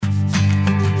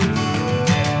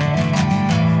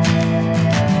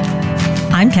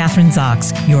Kathryn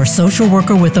Zox, your social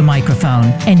worker with a microphone,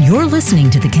 and you're listening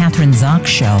to The Kathryn Zox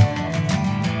Show.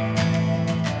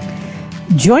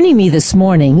 Joining me this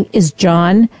morning is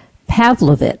John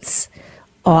Pavlovitz,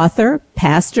 author,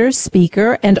 pastor,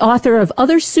 speaker, and author of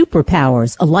Other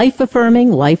Superpowers, a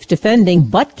life-affirming, life-defending,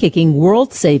 butt-kicking,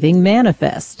 world-saving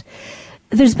manifest.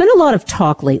 There's been a lot of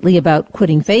talk lately about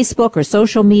quitting Facebook or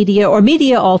social media or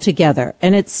media altogether,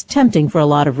 and it's tempting for a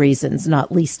lot of reasons,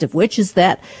 not least of which is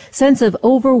that sense of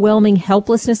overwhelming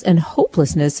helplessness and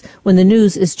hopelessness when the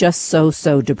news is just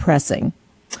so depressing.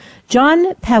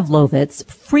 John Pavlovitz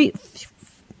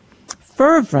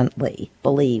fervently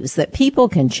believes that people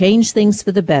can change things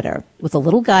for the better with a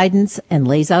little guidance and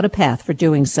lays out a path for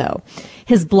doing so.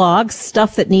 His blog,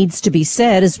 Stuff That Needs to Be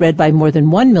Said, is read by more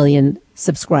than 1 million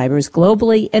subscribers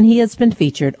globally, and he has been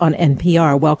featured on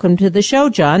NPR. Welcome to the show,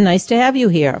 John. Nice to have you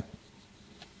here.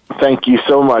 Thank you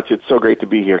so much. It's so great to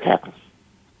be here, Kathryn.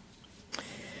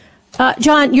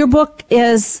 John, your book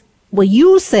is, well,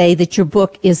 you say that your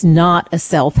book is not a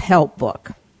self-help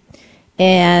book.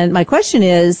 And my question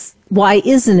is, why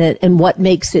isn't it, and what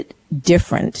makes it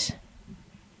different?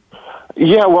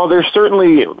 Yeah, well, there's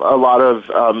certainly a lot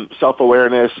of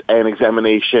self-awareness and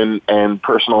examination and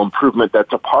personal improvement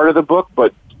that's a part of the book,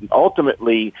 but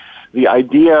ultimately the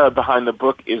idea behind the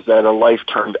book is that a life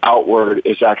turned outward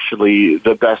is actually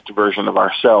the best version of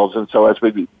ourselves. And so as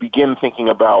we begin thinking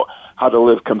about how to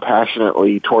live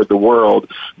compassionately toward the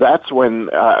world, that's when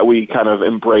we kind of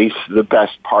embrace the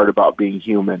best part about being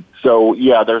human. So,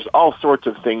 yeah, there's all sorts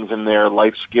of things in there,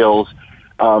 life skills,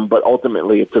 but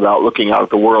ultimately it's about looking out at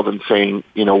the world and saying,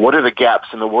 you know, what are the gaps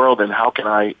in the world and how can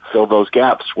I fill those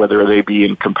gaps, whether they be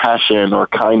in compassion or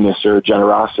kindness or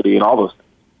generosity and all those things.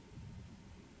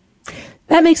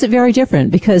 That makes it very different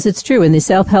because it's true. In the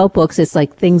self-help books, it's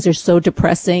like things are so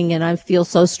depressing and I feel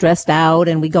so stressed out,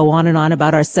 and we go on and on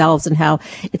about ourselves and how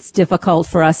it's difficult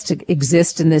for us to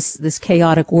exist in this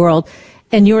chaotic world.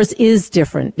 And yours is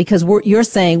different because you're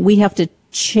saying we have to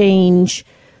change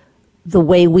the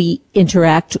way we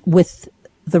interact with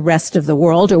the rest of the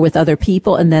world or with other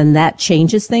people, and then that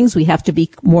changes things. We have to be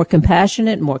more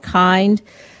compassionate, more kind.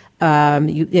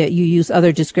 You use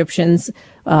other descriptions.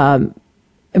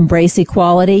 Embrace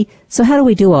equality. So how do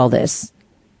we do all this?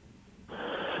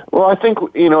 Well, I think,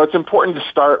 you know, it's important to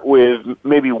start with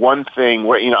maybe one thing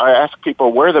where, you know, I ask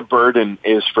people where the burden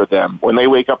is for them. When they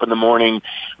wake up in the morning,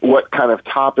 what kind of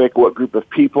topic, what group of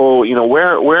people, you know,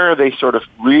 where are they sort of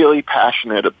really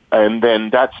passionate? And then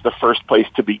that's the first place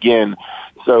to begin.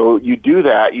 So you do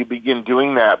that, you begin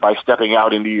doing that by stepping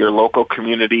out into your local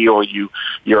community, or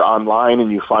you're online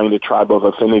and you find a tribe of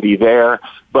affinity there.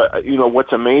 But, you know,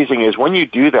 what's amazing is when you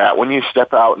do that, when you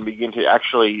step out and begin to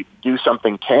actually do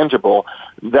something tangible,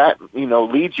 that, you know,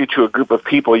 leads you to a group of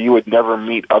people you would never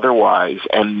meet otherwise.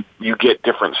 And you get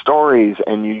different stories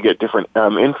and you get different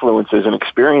influences and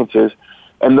experiences.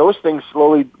 And those things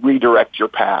slowly redirect your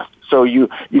path. So you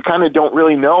kind of don't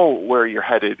really know where you're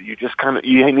headed.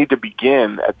 You need to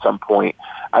begin at some point.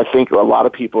 I think a lot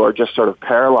of people are just sort of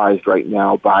paralyzed right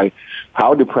now by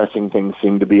how depressing things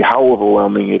seem to be, how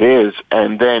overwhelming it is.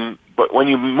 But when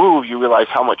you move, you realize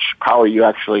how much power you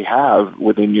actually have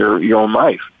within your own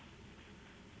life.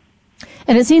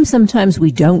 And it seems sometimes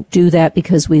we don't do that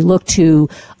because we look to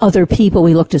other people.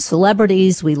 We look to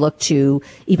celebrities. We look to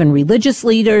even religious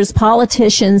leaders,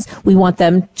 politicians. We want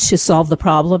them to solve the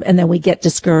problem, and then we get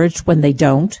discouraged when they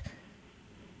don't.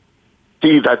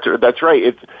 See, that's right.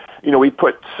 It's, you know, we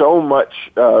put so much,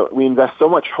 we invest so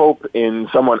much hope in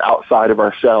someone outside of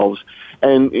ourselves.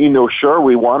 And, you know, sure,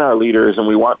 we want our leaders and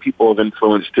we want people of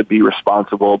influence to be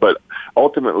responsible, but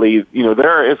ultimately, you know,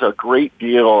 there is a great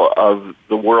deal of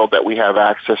the world that we have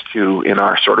access to in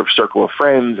our sort of circle of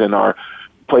friends and our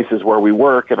places where we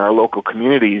work and our local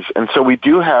communities. And so we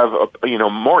do have,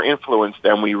 more influence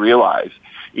than we realize.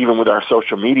 Even with our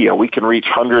social media, we can reach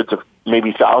hundreds of,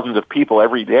 maybe thousands of people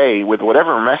every day with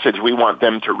whatever message we want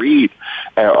them to read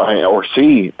or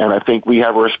see. And I think we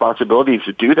have a responsibility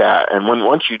to do that. And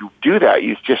once you do that,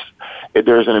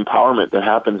 there's an empowerment that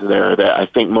happens there that I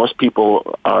think most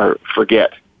people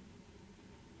forget.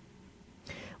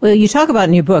 Well, you talk about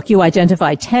in your book, you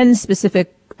identify 10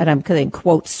 specific, and I'm going to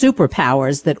quote,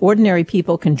 superpowers that ordinary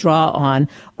people can draw on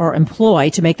or employ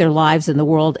to make their lives in the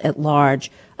world at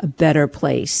large a better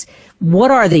place. What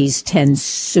are these 10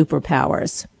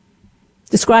 superpowers?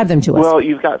 Describe them to us. Well,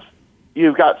 you've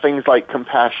got things like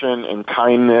compassion and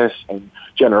kindness and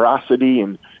generosity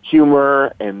and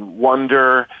humor and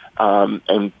wonder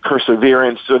and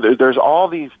perseverance. So there's all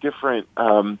these different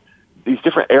these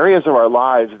different areas of our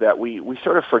lives that we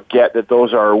sort of forget that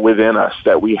those are within us,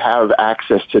 that we have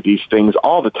access to these things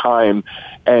all the time.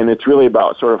 And it's really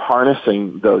about sort of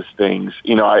harnessing those things.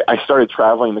 I started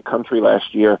traveling the country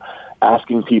last year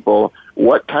asking people,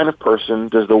 what kind of person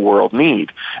does the world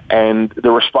need? And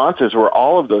the responses were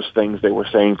all of those things. They were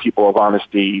saying people of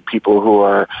honesty, people who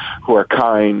are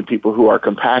kind, people who are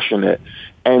compassionate.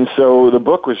 And so the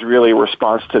book was really a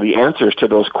response to the answers to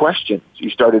those questions.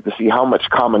 You started to see how much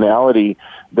commonality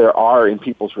there are in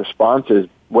people's responses,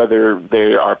 whether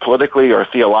they are politically or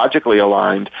theologically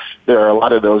aligned. There are a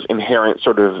lot of those inherent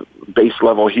sort of base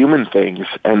level human things,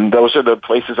 and those are the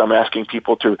places I'm asking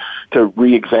people to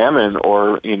re-examine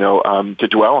or to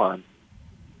dwell on.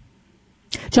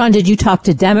 John, did you talk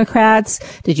to Democrats?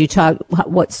 Did you talk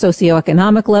what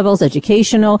socioeconomic levels,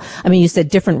 educational? I mean, you said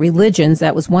different religions.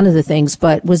 That was one of the things,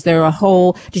 but did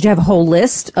you have a whole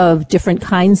list of different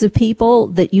kinds of people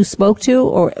that you spoke to?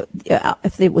 Or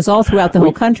if it was all throughout the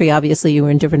whole country, obviously you were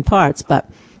in different parts, but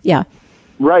yeah.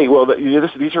 Right. Well,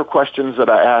 these are questions that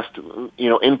I asked,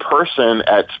 in person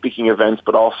at speaking events,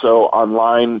 but also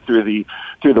online through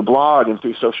the blog and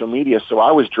through social media. So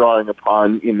I was drawing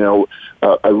upon,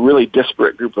 a really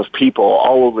disparate group of people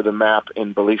all over the map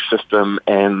in belief system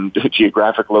and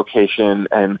geographic location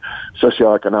and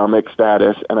socioeconomic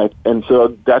status. And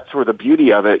so that's where the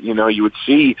beauty of it. You would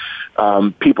see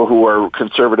people who are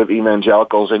conservative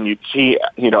evangelicals, and you'd see,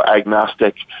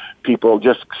 agnostic people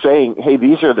just saying, hey,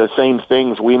 these are the same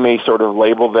things. We may sort of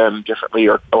label them differently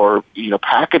or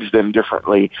package them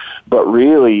differently, but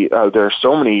really there are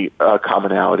so many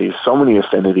commonalities, so many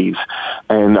affinities.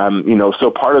 And,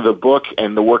 so part of the book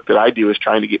and the work that I do is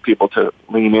trying to get people to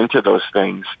lean into those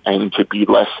things and to be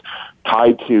less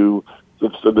tied to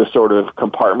the sort of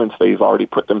compartments they've already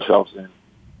put themselves in.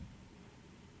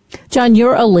 John,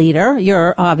 you're a leader.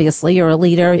 You're a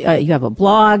leader. You have a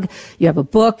blog, you have a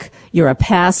book, you're a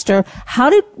pastor. I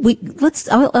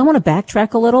want to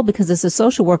backtrack a little, because as a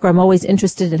social worker, I'm always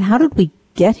interested in how did we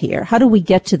get here? How do we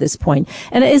get to this point?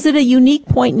 And is it a unique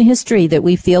point in history that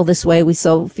we feel this way? We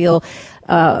so feel,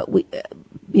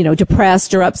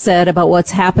 depressed or upset about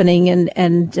what's happening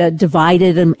and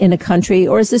divided in a country?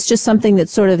 Or is this just something that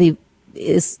sort of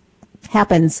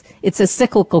happens? It's a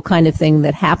cyclical kind of thing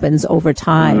that happens over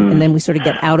time, and then we sort of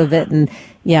get out of it. And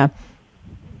yeah,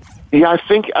 I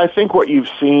think what you've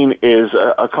seen is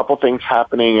a couple things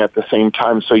happening at the same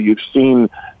time. So you've seen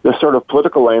the sort of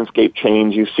political landscape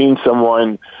change. You've seen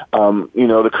someone,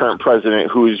 the current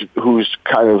president, who's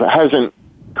kind of hasn't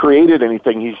created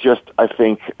anything. He's just, I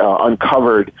think,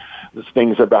 uncovered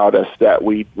things about us that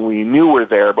we knew were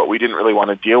there, but we didn't really want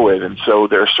to deal with. And so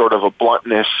there's sort of a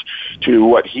bluntness to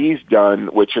what he's done,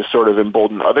 which has sort of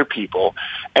emboldened other people.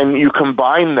 And you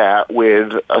combine that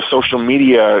with a social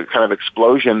media kind of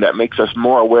explosion that makes us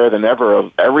more aware than ever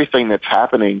of everything that's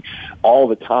happening all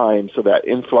the time. So that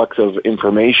influx of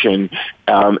information,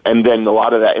 and then a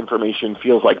lot of that information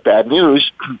feels like bad news.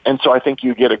 And so I think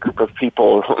you get a group of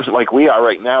people like we are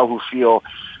right now who feel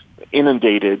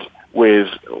inundated with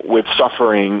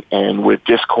suffering and with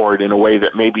discord in a way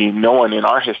that maybe no one in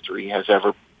our history has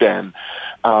ever been.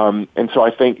 And so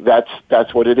I think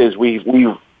that's what it is.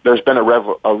 There's been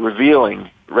a revealing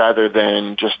rather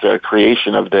than just a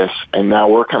creation of this, and now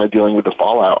we're kind of dealing with the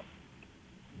fallout.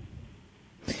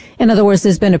 In other words,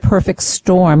 there's been a perfect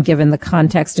storm given the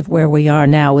context of where we are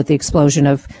now with the explosion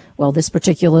of, this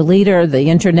particular leader,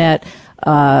 the internet,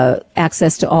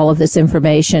 access to all of this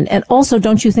information. And also,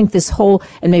 don't you think this whole,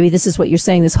 and maybe this is what you're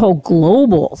saying, this whole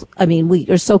global, we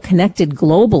are so connected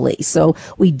globally. So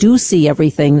we do see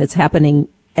everything that's happening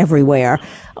everywhere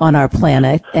on our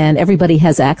planet, and everybody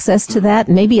has access to that.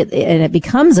 Maybe it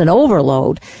becomes an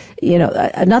overload.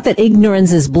 Not that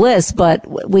ignorance is bliss, but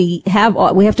we have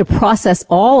to process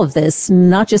all of this,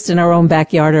 not just in our own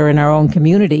backyard or in our own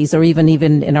communities or even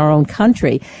in our own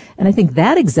country. And I think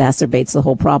that exacerbates the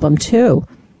whole problem too.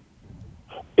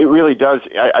 It really does.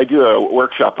 I do a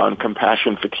workshop on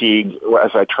compassion fatigue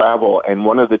as I travel, and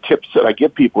one of the tips that I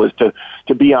give people is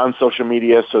to be on social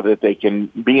media so that they can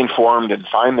be informed and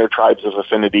find their tribes of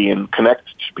affinity and connect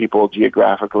to people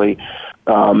geographically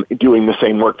doing the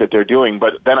same work that they're doing.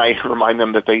 But then I remind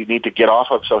them that they need to get off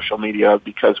of social media,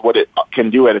 because what it can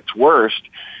do at its worst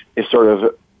is sort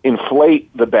of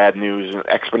inflate the bad news and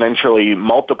exponentially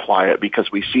multiply it,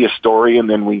 because we see a story and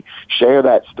then we share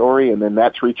that story and then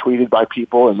that's retweeted by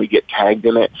people and we get tagged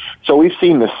in it. So we've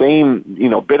seen the same,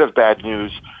 bit of bad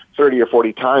news 30 or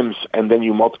 40 times, and then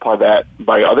you multiply that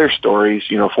by other stories,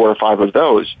 4 or 5 of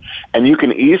those, and you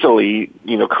can easily,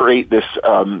 create this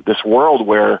this world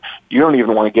where you don't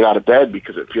even want to get out of bed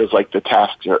because it feels like the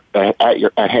tasks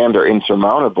at hand are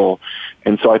insurmountable.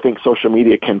 And so I think social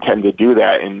media can tend to do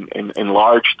that and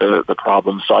enlarge the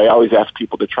problem. So I always ask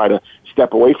people to try to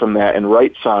step away from that and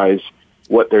right-size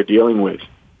what they're dealing with.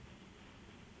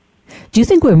 Do you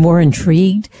think we're more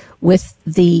intrigued with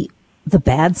the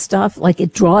bad stuff? Like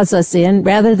it draws us in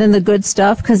rather than the good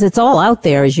stuff? Because it's all out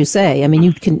there, as you say. I mean,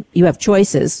 you have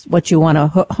choices, what you want to,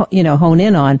 hone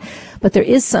in on. But there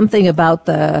is something about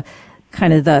the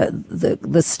kind of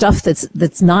the stuff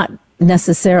that's not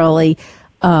necessarily,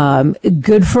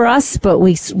 good for us, but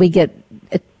we get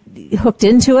hooked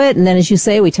into it. And then, as you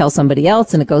say, we tell somebody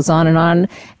else and it goes on.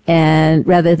 And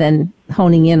rather than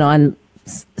honing in on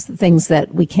things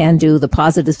that we can do, the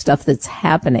positive stuff that's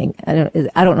happening.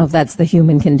 I don't know if that's the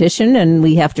human condition and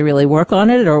we have to really work on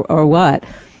it or what.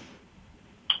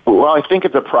 Well, I think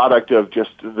it's a product of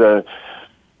just the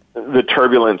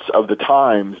turbulence of the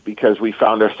times, because we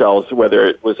found ourselves, whether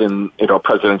it was in a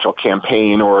presidential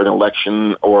campaign or an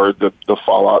election or the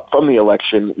fallout from the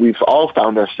election, we've all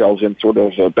found ourselves in sort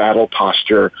of a battle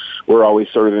posture. We're always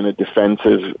sort of in a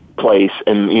defensive place,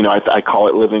 and I call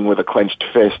it living with a clenched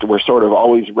fist. We're sort of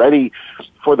always ready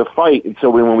for the fight, and so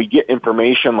when we get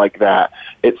information like that,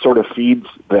 it sort of feeds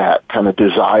that kind of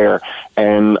desire.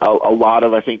 And a lot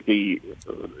of, I think,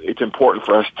 it's important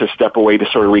for us to step away to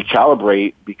sort of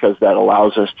recalibrate, because that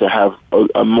allows us to have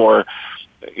a more,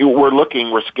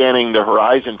 we're scanning the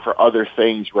horizon for other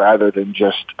things rather than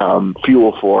just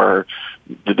fuel for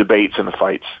the debates and the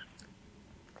fights.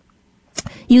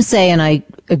 You say, and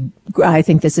I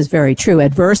think this is very true,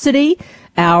 adversity,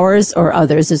 ours or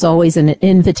others, is always an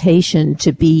invitation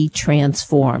to be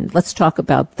transformed. Let's talk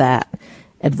about that,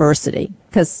 adversity,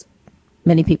 because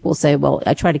many people say, well,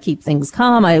 I try to keep things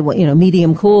calm,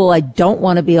 medium cool. I don't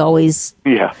want to be always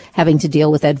having to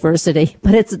deal with adversity,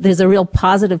 but there's a real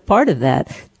positive part of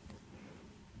that.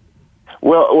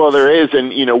 Well, there is,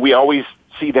 and we always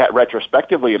see that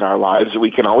retrospectively in our lives.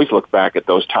 We can always look back at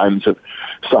those times of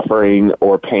suffering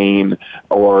or pain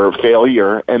or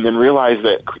failure and then realize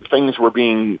that things were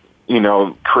being,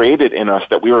 created in us,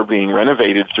 that we were being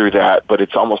renovated through that, but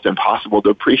it's almost impossible to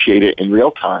appreciate it in real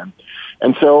time.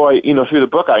 And so, through the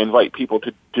book, I invite people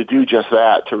to do just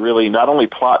that, to really not only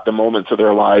plot the moments of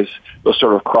their lives, those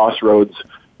sort of crossroads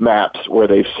maps where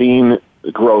they've seen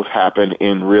growth happen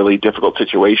in really difficult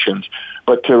situations,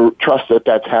 but to trust that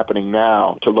that's happening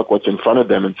now, to look what's in front of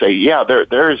them and say,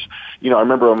 there's, I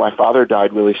remember when my father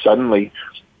died really suddenly,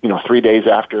 3 days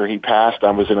after he passed, I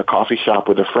was in a coffee shop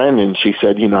with a friend, and she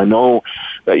said, I know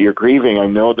that you're grieving. I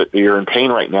know that you're in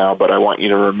pain right now, but I want you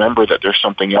to remember that there's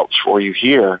something else for you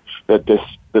here, that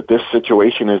this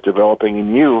situation is developing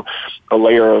in you a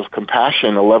layer of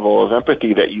compassion, a level of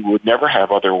empathy that you would never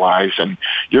have otherwise. And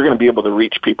you're going to be able to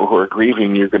reach people who are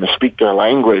grieving. You're going to speak their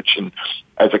language. And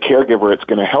as a caregiver, it's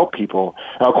going to help people.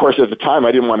 Now, of course, at the time,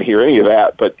 I didn't want to hear any of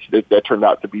that, but that turned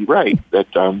out to be right, that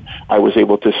I was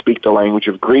able to speak the language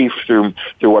of grief through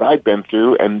what I'd been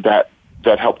through, and that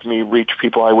helped me reach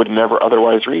people I would never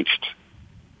otherwise reached.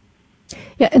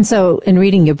 Yeah, and so in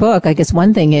reading your book, I guess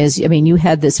one thing is, you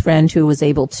had this friend who was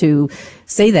able to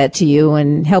say that to you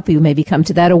and help you maybe come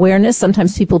to that awareness.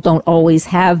 Sometimes people don't always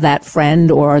have that friend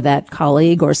or that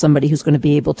colleague or somebody who's going to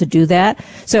be able to do that.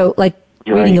 So, like,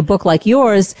 reading a book like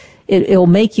yours, it'll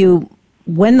make you,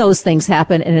 when those things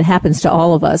happen, and it happens to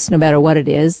all of us, no matter what it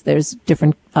is, there's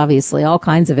different, obviously, all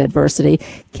kinds of adversity.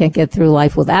 Can't get through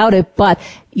life without it, but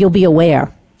you'll be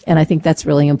aware. And I think that's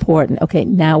really important. Okay,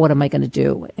 now what am I going to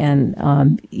do?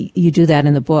 And you do that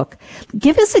in the book.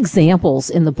 Give us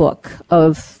examples in the book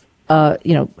of, that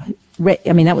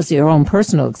was your own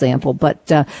personal example, but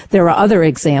there are other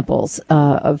examples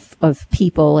of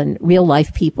people and real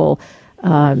life people.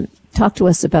 Talk to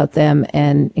us about them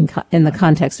and in the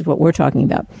context of what we're talking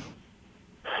about.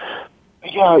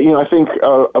 Yeah, I think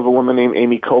of a woman named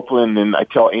Amy Copeland, and I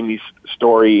tell Amy's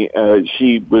story.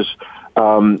 She was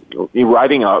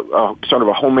riding a sort of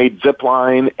a homemade zip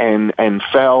line and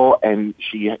fell, and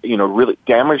she really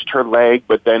damaged her leg,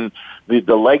 but then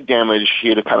the leg damage, she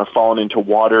had kind of fallen into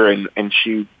water, and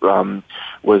she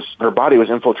her body was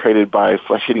infiltrated by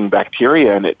flesh-eating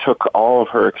bacteria, and it took all of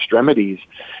her extremities.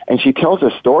 And she tells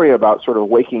a story about sort of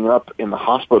waking up in the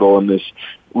hospital in this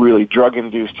really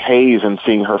drug-induced haze and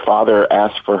seeing her father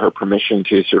ask for her permission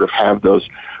to sort of have those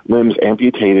limbs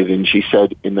amputated. And she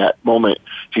said in that moment,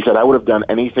 I would have done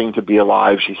anything to be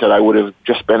alive. She said, I would have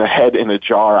just been a head in a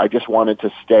jar. I just wanted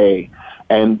to stay.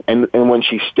 And when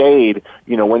she stayed,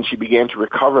 when she began to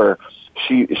recover,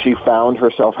 she found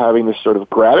herself having this sort of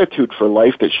gratitude for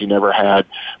life that she never had,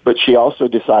 but she also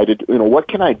decided, what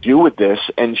can I do with this?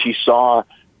 And she saw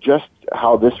just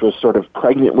how this was sort of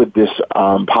pregnant with this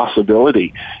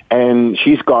possibility. And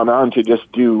she's gone on to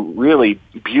just do really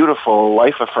beautiful,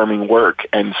 life-affirming work.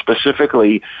 And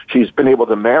specifically, she's been able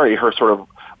to marry her sort of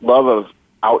love of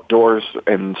outdoors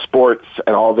and sports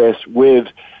and all this with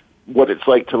what it's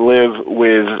like to live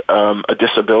with a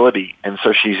disability. And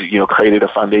so she's, created a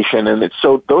foundation. And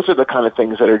those are the kind of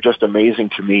things that are just amazing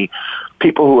to me.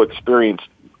 People who experience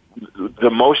the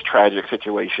most tragic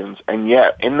situations, and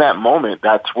yet in that moment,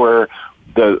 that's where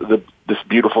this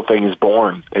beautiful thing is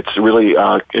born. It's really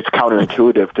it's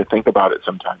counterintuitive to think about it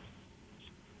sometimes.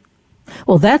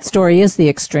 Well, that story is the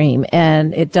extreme,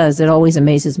 and it always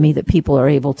amazes me that people are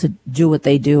able to do what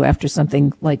they do after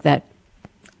something like that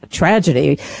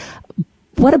tragedy.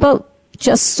 What about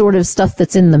just sort of stuff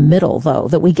that's in the middle, though,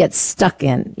 that we get stuck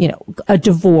in? A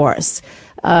divorce,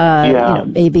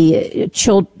 maybe a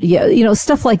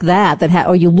stuff like that.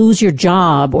 Or you lose your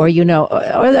job, or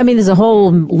there's a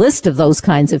whole list of those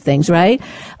kinds of things, right?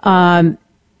 How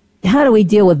do we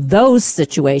deal with those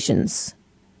situations?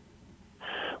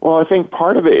 Well, I think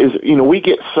part of it is, we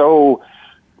get so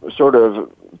sort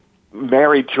of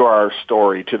married to our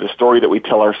story, to the story that we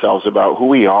tell ourselves about who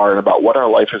we are and about what our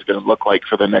life is going to look like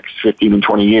for the next 15 and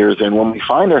 20 years. And when we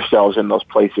find ourselves in those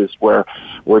places where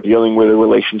we're dealing with a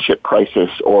relationship crisis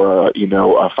or,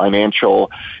 a financial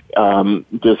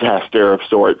disaster of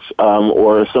sorts,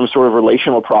 or some sort of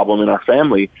relational problem in our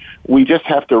family, we just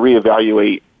have to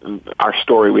reevaluate our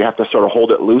story. We have to sort of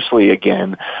hold it loosely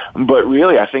again. But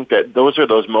really, I think that those are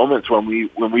those moments when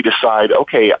we decide,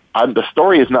 okay, the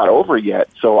story is not over yet,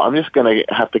 so I'm just going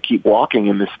to have to keep walking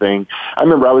in this thing. I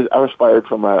remember I was fired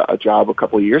from a job a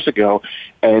couple of years ago,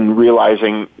 and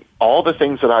realizing all the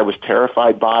things that I was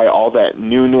terrified by, all that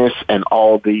newness and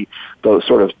all those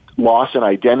sort of loss in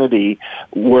identity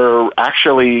were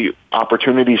actually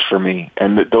opportunities for me,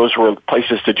 and that those were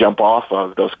places to jump off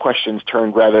of. Those questions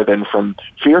turned rather than from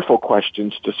fearful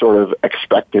questions to sort of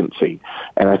expectancy.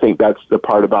 And I think that's the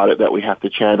part about it that we have to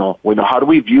channel. How do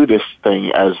we view this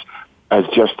thing as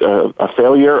just a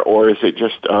failure, or is it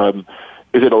just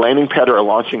is it a landing pad or a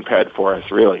launching pad for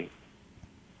us, really?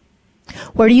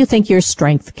 Where do you think your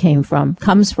strength comes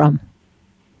from?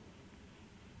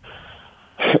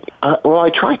 Well, I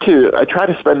try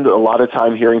to spend a lot of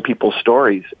time hearing people's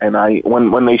stories, and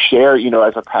when they share,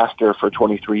 as a pastor for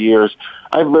 23 years,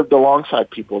 I've lived alongside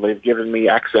people. They've given me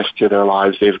access to their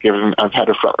lives. I've had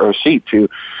a front row seat to,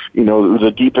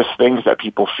 the deepest things that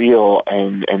people feel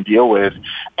and deal with,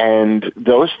 and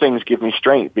those things give me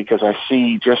strength because I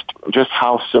see just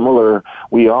how similar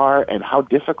we are and how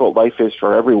difficult life is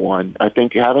for everyone. I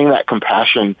think having that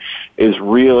compassion is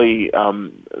really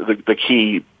the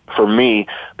key for me,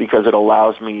 because it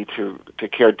allows me to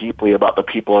care deeply about the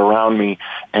people around me,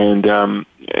 and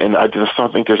I just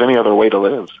don't think there's any other way to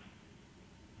live.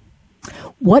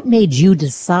 What made you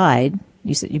decide?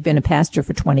 You said you've been a pastor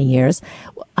for 20 years.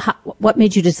 What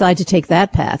made you decide to take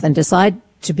that path and decide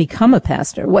to become a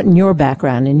pastor? What in your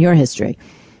background, in your history?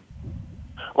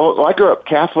 Well, I grew up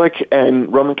Catholic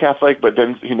and Roman Catholic, but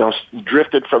then,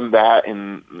 drifted from that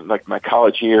in like my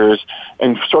college years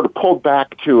and sort of pulled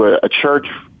back to a church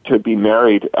to be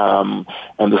married, and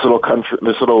this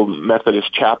little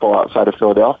Methodist chapel outside of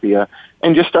Philadelphia,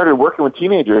 and just started working with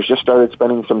teenagers, just started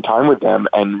spending some time with them,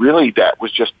 and really that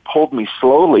was just pulled me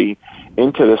slowly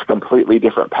into this completely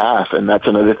different path. And that's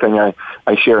another thing I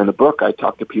share in the book. I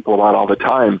talk to people about all the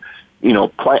time.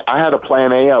 I had a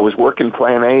plan A. I was working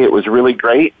plan A. It was really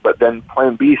great, but then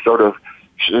plan B sort of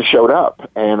showed up,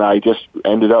 and I just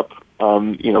ended up,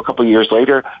 a couple of years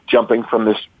later, jumping from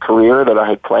this career that I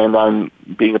had planned on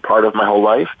being a part of my whole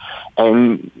life,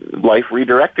 and life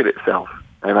redirected itself.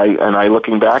 And I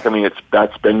looking back,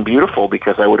 that's been beautiful,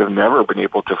 because I would have never been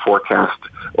able to forecast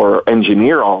or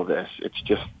engineer all of this. It's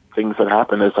just things that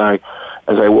happen as I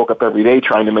woke up every day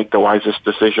trying to make the wisest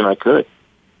decision I could.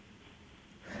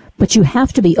 But you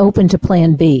have to be open to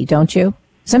plan B, don't you?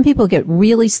 Some people get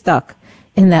really stuck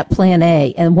in that plan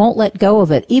A and won't let go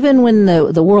of it, even when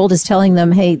the world is telling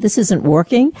them, hey, this isn't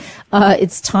working.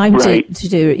 It's time to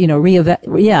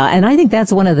reevaluate. Yeah. And I think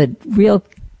that's one of the real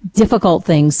difficult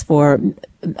things for,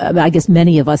 I guess,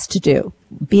 many of us to do.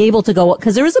 Be able to go,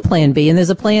 because there is a plan B and there's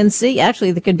a plan C.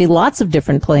 Actually, there could be lots of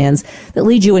different plans that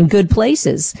lead you in good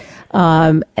places.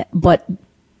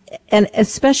 And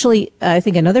especially, I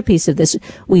think another piece of this,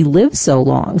 we live so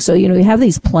long. So, we have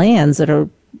these plans that are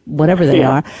whatever they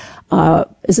are.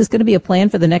 Is this going to be a plan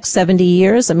for the next 70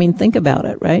 years? Think about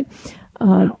it, right?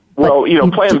 Well,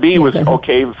 Plan B was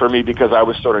okay for me because I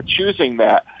was sort of choosing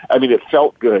that. I mean, it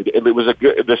felt good. It was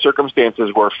the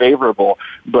circumstances were favorable,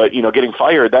 but getting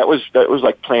fired, that was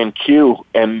like Plan Q,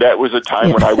 and that was a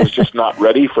time when I was just not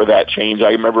ready for that change. I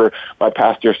remember my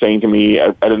pastor saying to me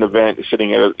at an event,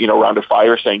 sitting at around a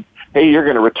fire, saying, "Hey, you're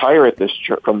going to retire at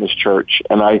from this church,"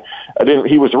 and I didn't.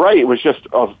 He was right. It was just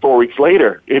 4 weeks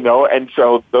later, and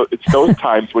so it's those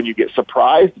times when you get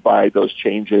surprised by those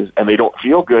changes and they don't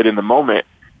feel good in the moment,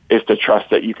 is to trust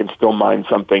that you can still mine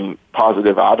something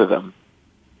positive out of them.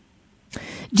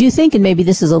 Do you think, and maybe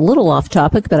this is a little off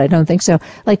topic, but I don't think so,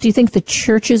 do you think the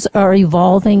churches are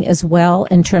evolving as well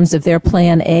in terms of their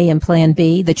plan A and plan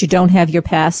B, that you don't have your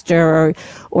pastor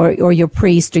or your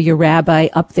priest or your rabbi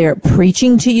up there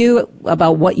preaching to you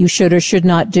about what you should or should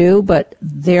not do, but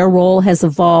their role has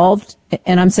evolved,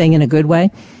 and I'm saying in a good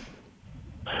way?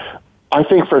 I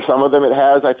think for some of them it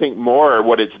has. I think more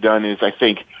what it's done is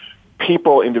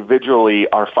people individually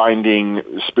are finding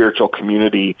spiritual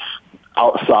community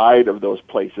outside of those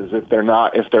places. If they're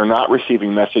not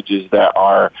receiving messages that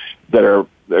are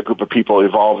a group of people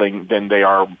evolving, then they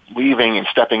are leaving and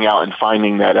stepping out and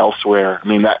finding that elsewhere. I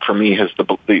mean, that for me has the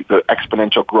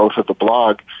exponential growth of the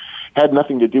blog had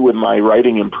nothing to do with my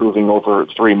writing improving over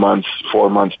 3 months, 4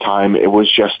 months time. It was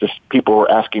just this, people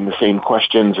were asking the same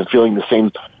questions and feeling the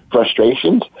same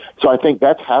frustrations. So I think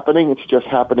that's happening. It's just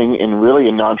happening in really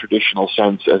a non-traditional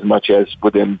sense as much as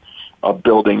within a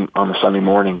building on a Sunday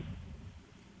morning.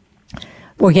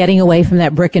 We're getting away from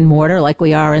that brick and mortar like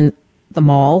we are in the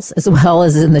malls as well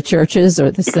as in the churches or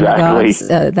the synagogues.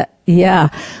 Exactly.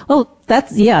 Well,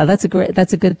 that's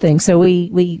a good thing. So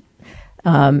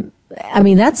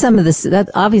that's some of this, that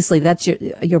obviously that's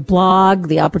your blog,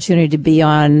 the opportunity to be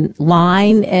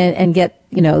online and get,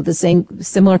 the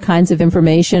similar kinds of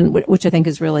information, which I think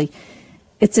is really,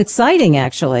 it's exciting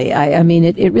actually. I mean,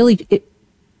 it really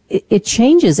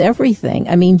changes everything.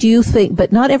 I mean, do you think,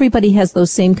 but not everybody has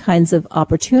those same kinds of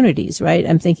opportunities, right?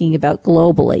 I'm thinking about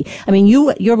globally. I mean,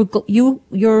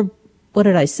 you're, what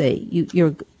did I say?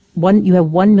 You have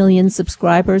 1 million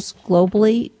subscribers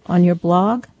globally on your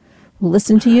blog who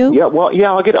listen to you?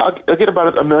 I'll get about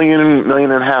 1.5 million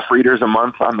readers a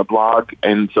month on the blog.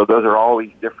 And so those are all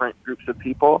these different groups of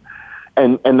people.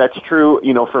 And that's true,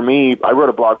 for me, I wrote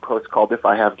a blog post called If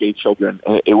I Have Gay Children,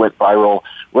 and it went viral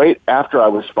right after I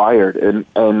was fired. And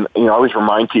I always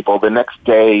remind people the next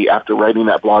day after writing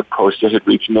that blog post, it had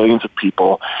reached millions of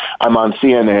people. I'm on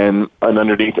CNN, and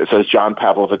underneath it says John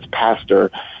Pavlovitz, pastor,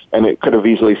 and it could have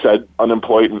easily said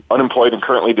unemployed and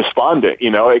currently despondent.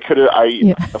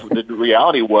 The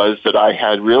reality was that I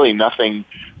had really nothing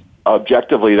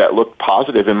objectively that looked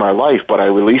positive in my life, but I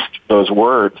released those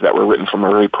words that were written from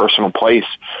a really personal place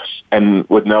and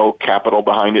with no capital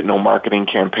behind it, no marketing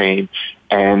campaign,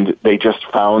 and they just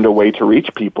found a way to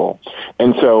reach people.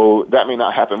 And so that may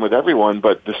not happen with everyone,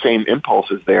 but the same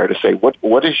impulse is there to say,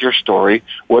 what is your story?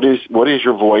 What is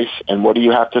your voice? And what do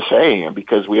you have to say? And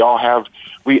because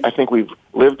I think we've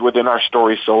lived within our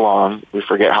stories so long, we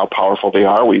forget how powerful they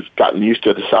are. We've gotten used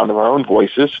to the sound of our own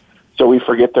voices, so we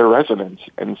forget their resonance.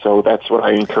 And so that's what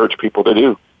I encourage people to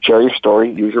do. Share your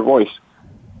story, use your voice.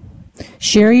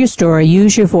 Share your story,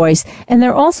 use your voice. And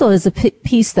there also is a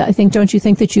piece that I think, don't you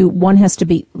think that one has to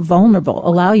be vulnerable,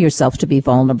 allow yourself to be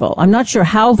vulnerable. I'm not sure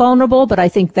how vulnerable, but I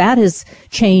think that has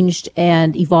changed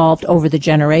and evolved over the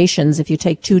generations. If you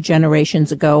take 2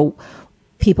 generations ago,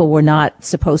 people were not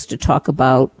supposed to talk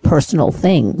about personal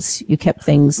things. You kept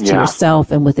things to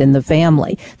yourself and within the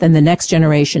family. Then the next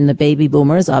generation, the baby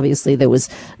boomers, obviously there was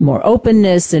more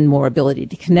openness and more ability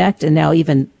to connect. And now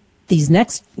even these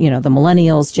next, the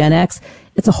millennials, Gen X,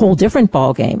 it's a whole different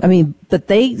ballgame. I mean, but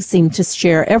they seem to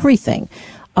share everything.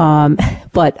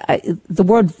 But the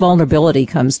word vulnerability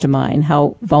comes to mind,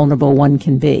 how vulnerable one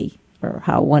can be, or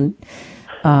how one,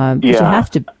 you have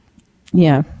to,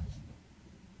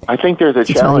 I think there's a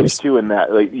challenge too in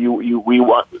that. Like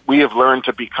we have learned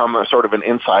to become a sort of an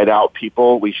inside-out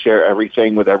people. We share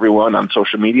everything with everyone on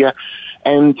social media,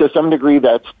 and to some degree,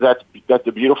 that's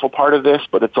the beautiful part of this.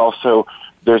 But it's also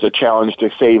there's a challenge to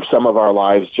save some of our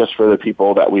lives just for the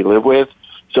people that we live with.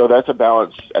 So that's a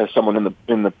balance as someone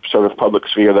in the sort of public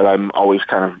sphere that I'm always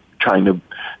kind of trying to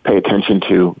pay attention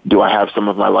to. Do I have some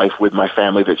of my life with my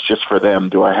family that's just for them?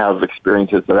 Do I have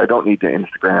experiences that I don't need to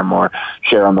Instagram or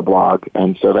share on the blog?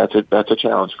 And so that's a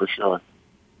challenge for sure.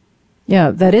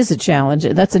 Yeah, that is a challenge.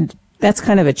 That's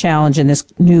kind of a challenge in this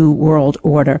new world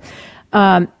order.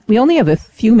 We only have a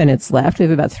few minutes left. We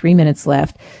have about 3 minutes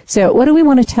left. So what do we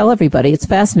want to tell everybody? It's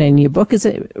fascinating. Your book is,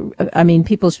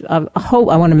 people's hope.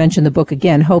 I want to mention the book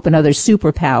again, Hope and Other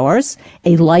Superpowers,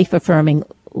 a life-affirming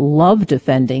love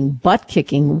defending, butt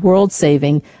kicking, world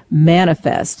saving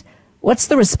manifest. What's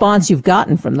the response you've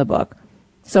gotten from the book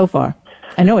so far?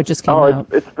 I know it just came out.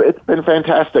 It's been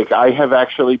fantastic. I have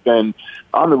actually been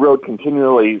on the road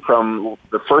continually from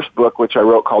the first book, which I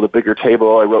wrote called A Bigger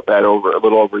Table. I wrote that a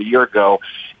little over a year ago,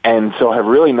 and so have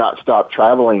really not stopped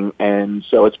traveling. And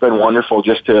so it's been wonderful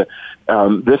just to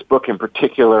this book in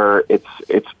particular.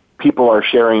 It's people are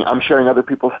sharing. I'm sharing other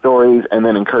people's stories, and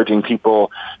then encouraging people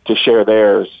to share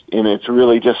theirs. And it's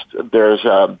really just there's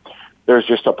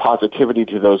just a positivity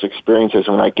to those experiences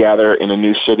when I gather in a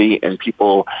new city and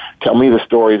people tell me the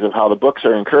stories of how the books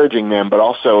are encouraging them, but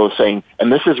also saying, and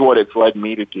this is what it's led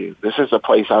me to do. This is a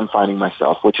place I'm finding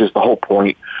myself, which is the whole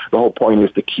point. The whole point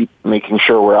is to keep making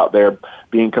sure we're out there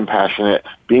being compassionate,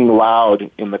 being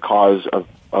loud in the cause of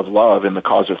love, in the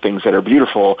cause of things that are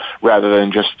beautiful, rather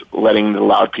than just letting the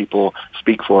loud people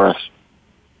speak for us.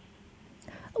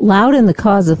 Loud in the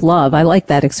cause of love. I like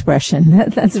that expression.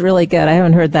 That's really good. I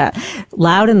haven't heard that.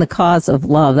 Loud in the cause of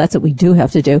love. That's what we do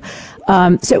have to do.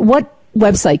 So what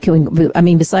website can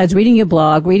we, besides reading your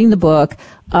blog, reading the book,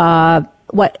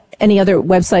 any other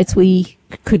websites we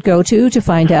could go to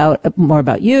find out more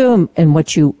about you and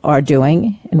what you are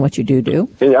doing and what you do?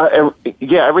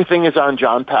 Yeah, everything is on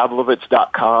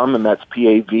johnpavlovitz.com, and that's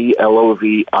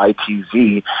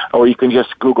PAVLOVITZ, or you can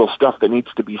just Google stuff that needs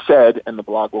to be said, and the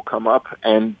blog will come up,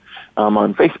 and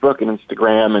on Facebook and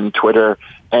Instagram and Twitter,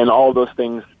 and all those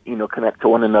things, connect to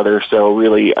one another. So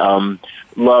really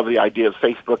love the idea of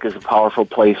Facebook as a powerful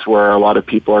place where a lot of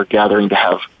people are gathering to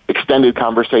have extended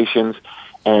conversations.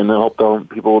 And I hope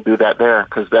people will do that there,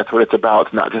 because that's what it's about.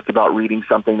 It's not just about reading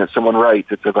something that someone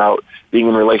writes. It's about being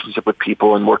in relationship with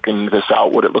people and working this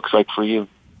out, what it looks like for you.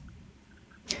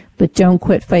 But don't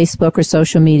quit Facebook or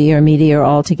social media or media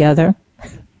altogether.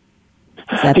 Is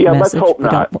that the message? Let's hope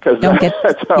not, because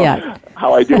that's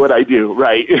how I do what I do,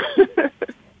 right?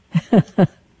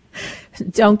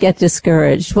 Don't get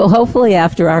discouraged. Well, hopefully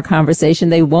after our conversation,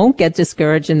 they won't get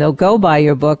discouraged and they'll go buy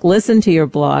your book, listen to your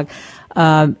blog.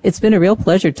 It's been a real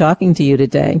pleasure talking to you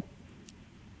today.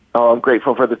 Oh, I'm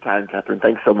grateful for the time, Catherine.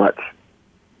 Thanks so much.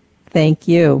 Thank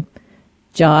you.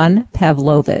 John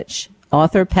Pavlovitch,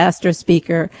 author, pastor,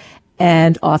 speaker,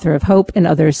 and author of Hope and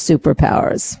Other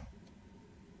Superpowers.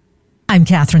 I'm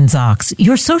Catherine Zox,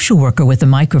 your social worker with a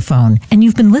microphone, and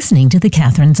you've been listening to The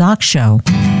Catherine Zox Show.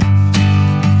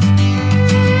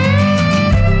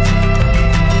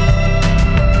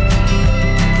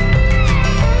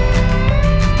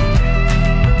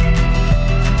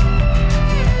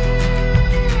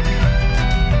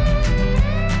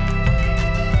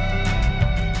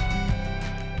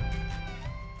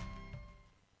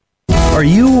 Are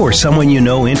you or someone you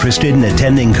know interested in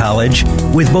attending college?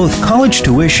 With both college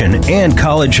tuition and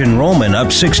college enrollment up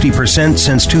 60%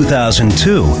 since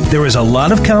 2002, there is a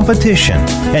lot of competition,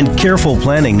 and careful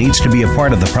planning needs to be a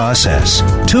part of the process.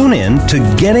 Tune in to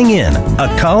Getting In,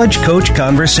 a college coach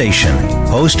conversation,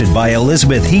 hosted by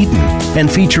Elizabeth Heaton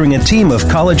and featuring a team of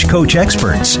college coach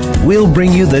experts. We'll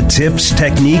bring you the tips,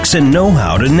 techniques, and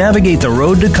know-how to navigate the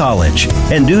road to college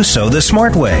and do so the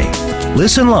smart way.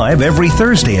 Listen live every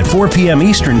Thursday at 4 p.m.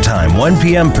 Eastern Time, 1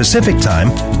 p.m. Pacific Time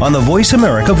on the Voice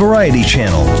America Variety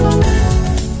Channel.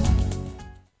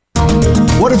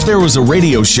 What if there was a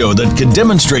radio show that could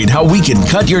demonstrate how we can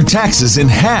cut your taxes in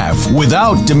half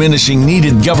without diminishing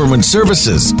needed government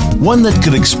services? One that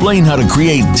could explain how to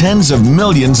create tens of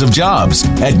millions of jobs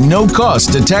at no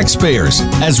cost to taxpayers,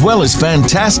 as well as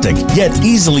fantastic yet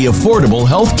easily affordable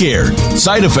health care.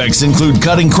 Side effects include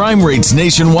cutting crime rates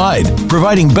nationwide,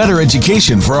 providing better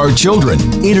education for our children,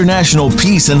 international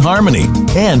peace and harmony,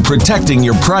 and protecting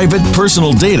your private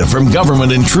personal data from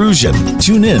government intrusion.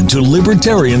 Tune in to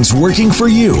Libertarians Working for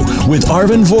You with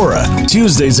Arvin Vora,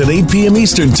 Tuesdays at 8 p.m.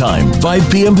 Eastern Time,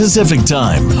 5 p.m. Pacific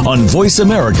Time on Voice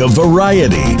America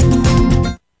Variety.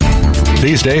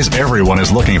 These days, everyone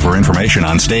is looking for information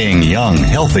on staying young,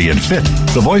 healthy, and fit.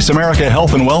 The Voice America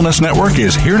Health and Wellness Network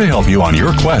is here to help you on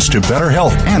your quest to better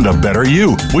health and a better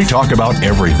you. We talk about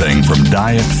everything from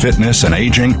diet, fitness, and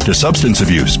aging to substance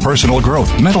abuse, personal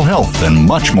growth, mental health, and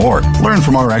much more. Learn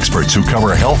from our experts who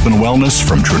cover health and wellness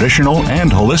from traditional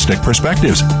and holistic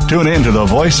perspectives. Tune in to the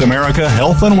Voice America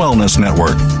Health and Wellness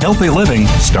Network. Healthy living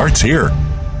starts here.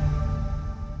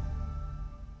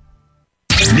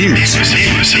 News,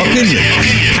 opinion,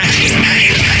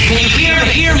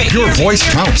 hear me. Your voice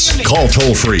counts. Call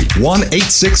toll free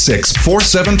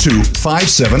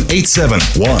 1-866-472-5787.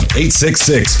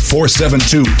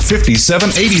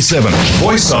 1-866-472-5787.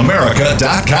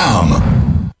 VoiceAmerica.com.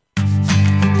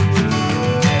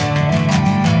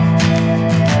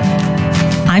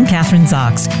 I'm Catherine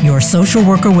Zox, your social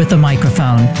worker with a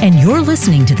microphone, and you're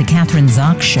listening to The Catherine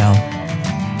Zox Show.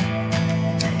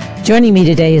 Joining me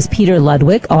today is Peter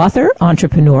Ludwig, author,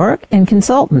 entrepreneur, and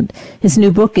consultant. His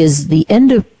new book is The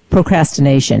End of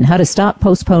Procrastination, How to Stop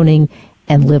Postponing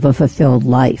and Live a Fulfilled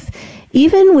Life.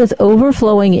 Even with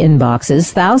overflowing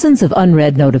inboxes, thousands of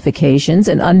unread notifications,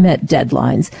 and unmet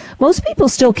deadlines, most people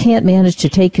still can't manage to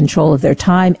take control of their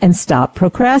time and stop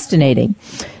procrastinating.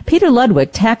 Peter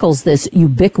Ludwig tackles this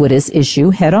ubiquitous issue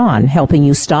head on, helping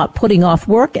you stop putting off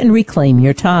work and reclaim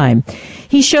your time.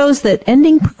 He shows that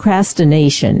ending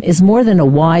procrastination is more than a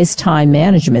wise time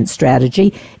management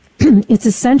strategy. It's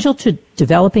essential to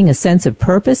developing a sense of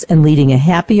purpose and leading a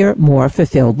happier, more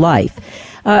fulfilled life.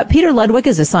 Peter Ludwig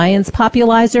is a science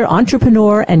popularizer,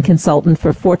 entrepreneur, and consultant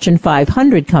for Fortune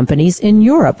 500 companies in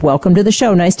Europe. Welcome to the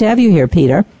show. Nice to have you here,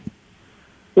 Peter.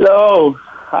 Hello.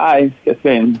 Hi,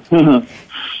 Catherine.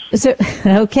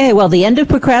 Okay, well, the end of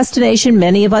procrastination,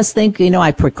 many of us think,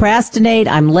 I procrastinate,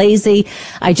 I'm lazy,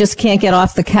 I just can't get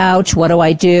off the couch, what do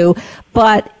I do?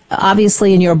 But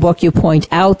obviously in your book you point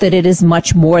out that it is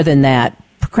much more than that.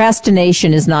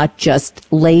 Procrastination is not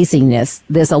just laziness.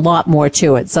 There's a lot more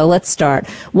to it. So let's start.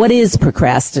 What is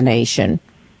procrastination?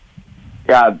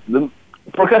 Yeah,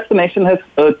 procrastination has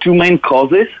two main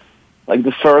causes. Like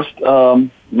the first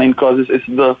main causes is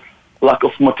the lack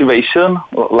of motivation,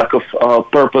 or lack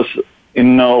of purpose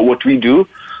in what we do.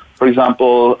 For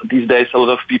example, these days a lot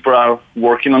of people are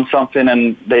working on something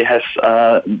and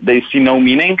they see no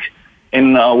meaning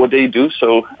in what they do.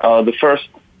 So the first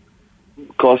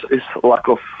cause is lack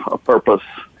of purpose,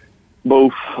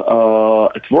 both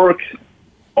at work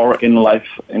or in life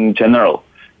in general.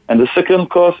 And the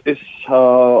second cause is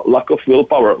lack of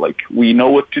willpower. Like we know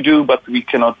what to do, but we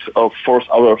cannot force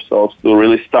ourselves to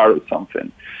really start with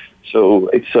something. So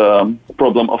it's a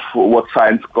problem of what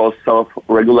science calls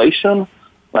self-regulation.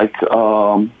 Like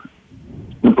the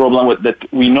problem with that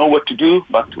we know what to do,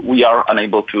 but we are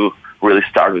unable to really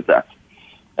start with that.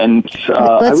 And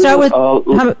let's start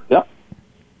with yeah.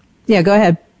 Yeah, go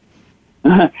ahead.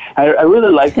 I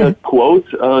really like a quote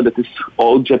that is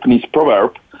old Japanese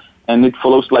proverb, and it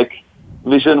follows like,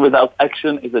 vision without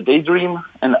action is a daydream,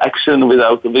 and action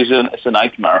without vision is a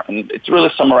nightmare. And it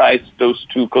really summarizes those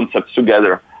two concepts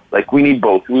together. Like we need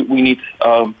both. We need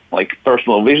like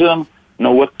personal vision,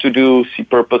 know what to do, see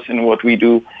purpose in what we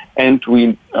do, and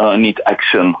we need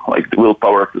action, like the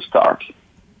willpower to start.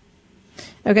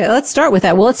 Okay, let's start with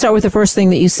that. Well, let's start with the first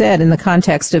thing that you said in the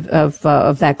context of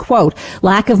that quote,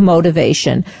 lack of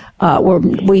motivation.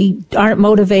 We aren't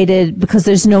motivated because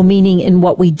there's no meaning in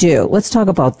what we do. Let's talk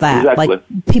about that. Exactly.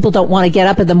 Like people don't want to get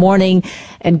up in the morning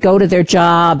and go to their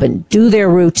job and do their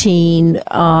routine.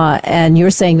 And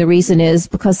you're saying the reason is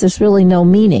because there's really no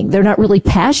meaning. They're not really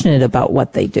passionate about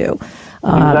what they do.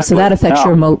 Exactly. So that affects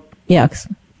your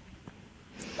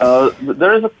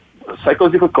there is a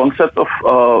psychological concept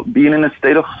of being in a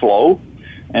state of flow,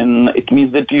 and it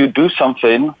means that you do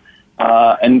something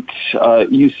and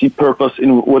you see purpose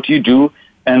in what you do,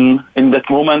 and in that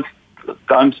moment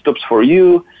time stops for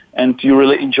you and you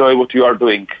really enjoy what you are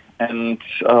doing. And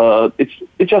it's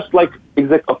just like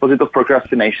exact opposite of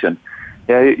procrastination.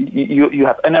 Yeah, you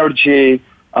have energy,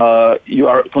 you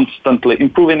are constantly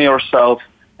improving yourself,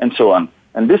 and so on.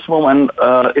 And this moment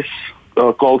is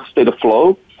called state of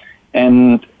flow.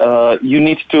 And you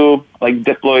need to like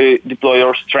deploy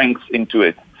your strengths into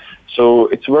it. So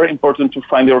it's very important to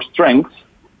find your strengths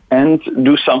and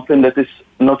do something that is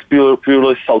not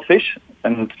purely selfish,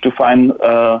 and to find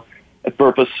a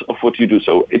purpose of what you do.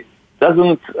 So it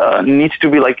doesn't need to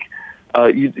be like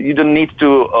you don't need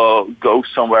to go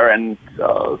somewhere and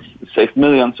save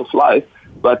millions of lives.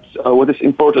 But what is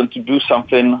important to do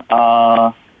something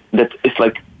that is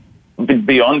like a bit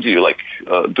beyond you, like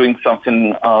doing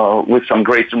something with some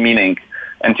greater meaning.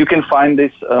 And you can find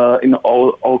this in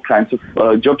all kinds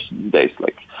of jobs these days,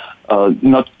 like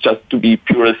not just to be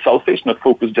purely selfish, not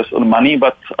focus just on money,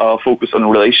 but focus on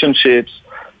relationships,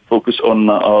 focus on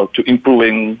to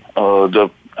improving the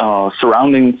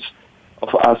surroundings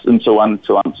of us, and so on and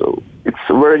so on. So it's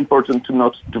very important to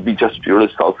not to be just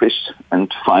purely selfish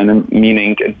and find a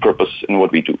meaning and purpose in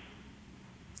what we do.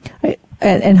 Right.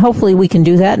 And hopefully we can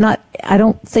do that. I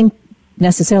don't think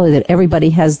necessarily that everybody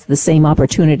has the same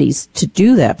opportunities to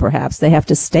do that. Perhaps they have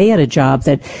to stay at a job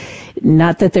that,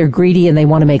 not that they're greedy and they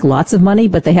want to make lots of money,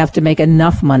 but they have to make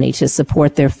enough money to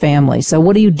support their family. So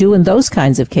what do you do in those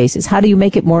kinds of cases? How do you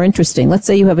make it more interesting? Let's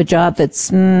say you have a job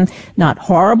that's not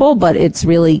horrible, but it's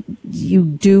really, you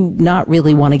do not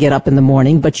really want to get up in the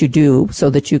morning, but you do so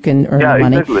that you can earn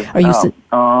money. Exactly. Are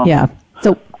you?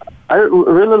 So I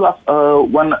really love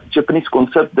one Japanese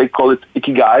concept. They call it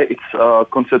ikigai. It's a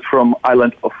concept from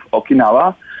island of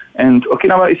Okinawa. And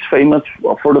Okinawa is famous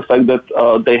for the fact that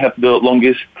they have the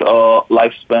longest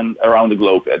lifespan around the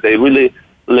globe. They really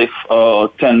live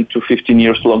 10 to 15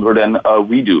 years longer than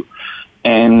we do.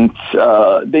 And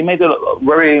they made a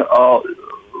very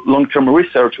long-term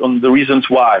research on the reasons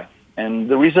why. And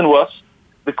the reason was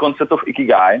the concept of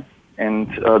ikigai. And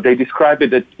they describe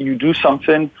it that you do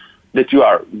something that you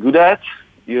are good at,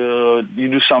 you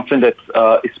do something that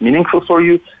is meaningful for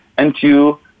you, and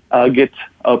you get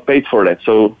paid for that.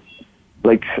 So,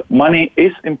 like, money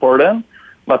is important,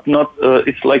 but not.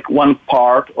 It's like one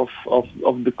part of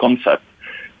the concept.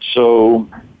 So,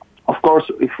 of course,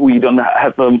 if we don't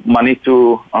have money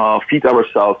to feed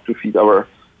ourselves, to feed our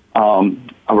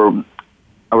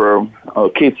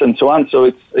kids and so on,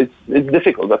 so it's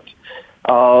difficult. But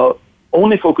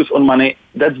only focus on money,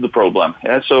 that's the problem.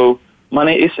 Yeah? So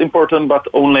money is important, but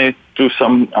only to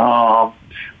some.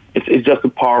 It's just a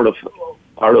part of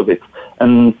it.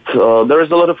 And there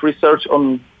is a lot of research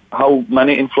on how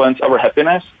money influence our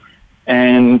happiness,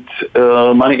 and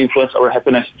money influence our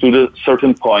happiness to the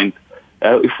certain point.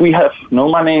 If we have no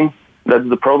money, that's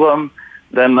the problem.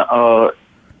 Then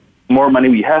more money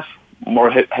we have, more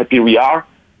happy we are.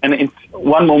 And in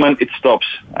one moment it stops.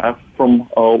 From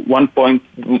one point,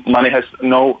 money has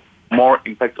no more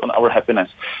impact on our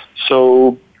happiness.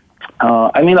 So,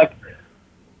 I mean, like,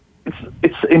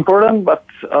 it's important, but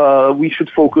we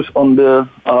should focus on the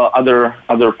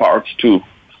other parts too,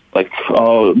 like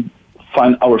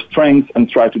find our strengths and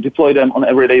try to deploy them on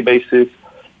everyday basis,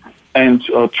 and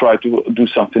try to do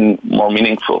something more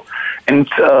meaningful. And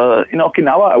in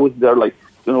Okinawa, I was there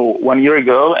 1 year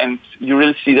ago, and you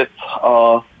really see that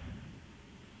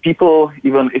people,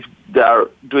 even if they are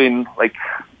doing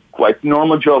quite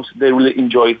normal jobs, they really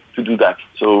enjoy to do that.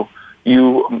 So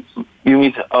you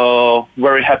meet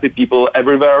very happy people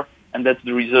everywhere, and that's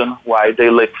the reason why they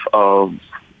live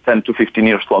 10 to 15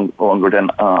 years longer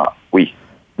than we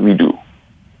do.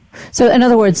 So, in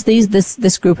other words,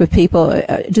 this group of people,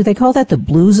 do they call that the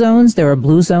blue zones? There are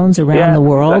blue zones around the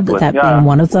world, exactly. that being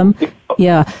one of them.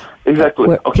 Yeah, exactly.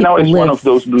 Okinawa is one of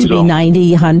those blue zones. To be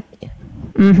 90,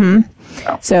 mm-hmm.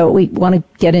 Yeah. So we want to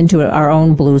get into our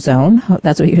own blue zone.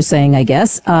 That's what you're saying, I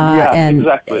guess.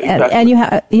 Exactly. And you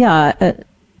have,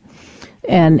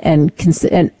 and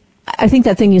I think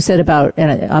that thing you said about,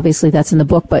 and obviously that's in the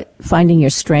book, but finding your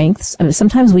strengths. I mean,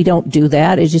 sometimes we don't do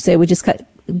that. As you say, we just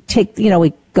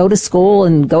we go to school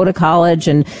and go to college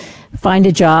and find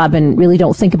a job and really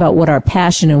don't think about what our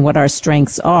passion and what our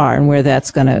strengths are and where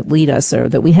that's going to lead us, or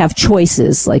that we have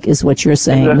choices, is what you're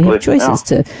saying. Exactly. We have choices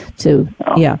to.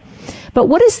 But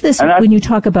what is this when you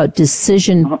talk about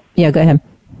decision? Uh-huh. Yeah, go ahead.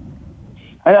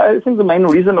 I think the main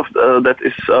reason of that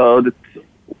is that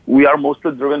we are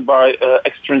mostly driven by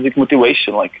extrinsic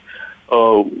motivation. We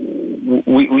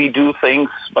do things,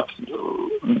 but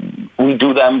we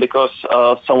do them because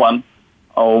someone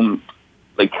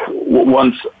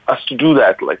wants us to do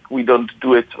that. We don't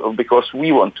do it because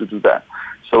we want to do that.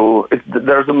 So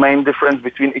there's a main difference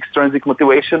between extrinsic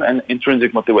motivation and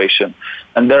intrinsic motivation.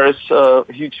 And there is a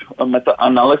huge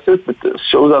meta-analysis that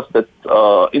shows us that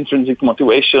intrinsic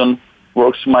motivation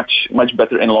works much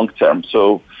better in long term.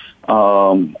 So,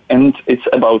 and it's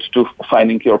about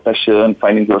finding your passion,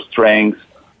 finding your strengths,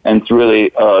 and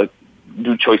really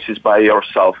do choices by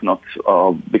yourself, not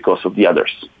because of the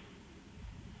others.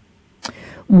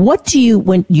 What do you,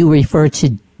 when you refer to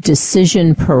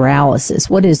decision paralysis,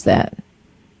 what is that?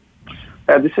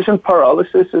 Decision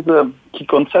paralysis is a key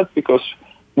concept because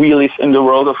we live in the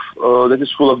world of that is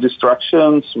full of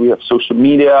distractions. We have social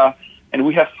media, and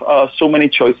we have so many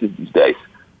choices these days.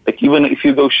 Even if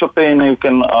you go shopping, you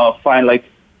can find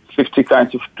 50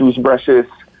 kinds of toothbrushes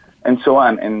and so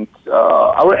on. And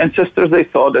our ancestors, they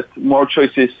thought that more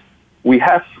choices we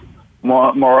have,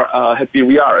 more happy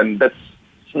we are, and that's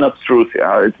not true.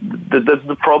 That's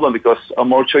the problem, because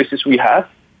more choices we have,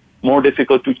 more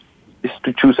difficult is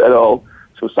to choose at all.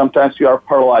 So sometimes you are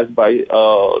paralyzed by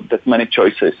that many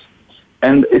choices,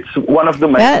 and it's one of the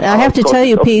main. I have to tell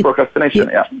you, Pete, procrastination.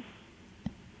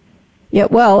 Yeah,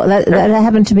 well, that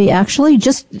happened to me actually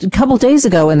just a couple days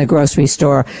ago in the grocery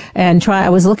store, and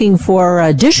I was looking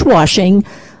for dishwashing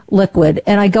liquid,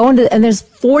 and I go into, and there's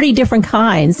 40 different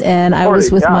kinds, and I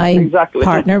was with my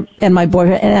partner and my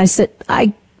boyfriend, and I said,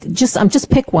 just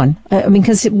pick one. I mean,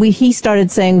 because he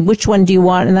started saying, which one do you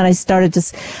want? And then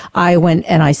I went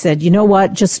and I said, you know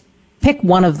what? Just pick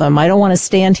one of them. I don't want to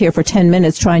stand here for 10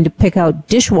 minutes trying to pick out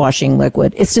dishwashing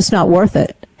liquid. It's just not worth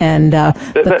it. And,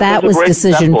 but that was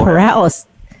decision paralysis.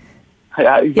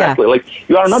 Yeah, exactly. Yeah. Like,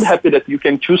 you are not happy that you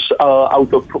can choose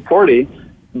out of 40,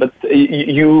 but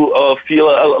you feel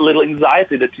a little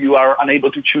anxiety that you are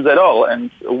unable to choose at all.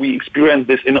 And we experience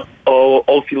this in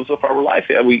all fields of our life.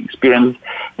 Yeah, we experience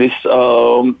this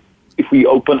if we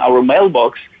open our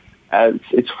mailbox,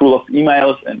 it's full of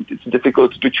emails, and it's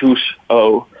difficult to choose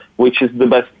which is the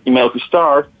best email to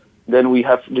start. Then we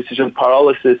have decision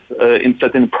paralysis in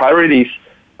setting priorities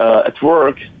at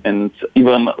work, and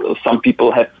even some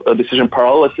people have decision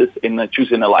paralysis in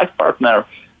choosing a life partner,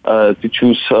 to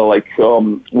choose what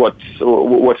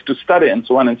to study, and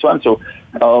so on and so on. So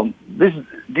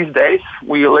these days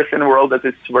we live in a world that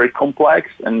is very complex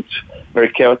and very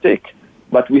chaotic,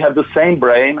 but we have the same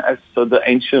brain as the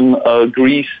ancient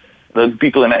Greece, the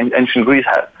people in ancient Greece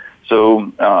had.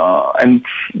 So and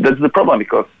that's the problem,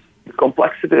 because the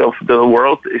complexity of the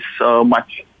world is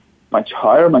much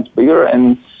higher, much bigger,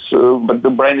 and but the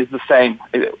brain is the same.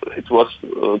 It was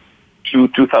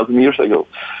 2,000 years ago.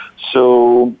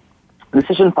 So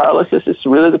decision paralysis is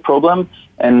really the problem,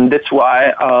 and that's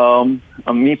why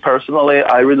me personally,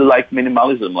 I really like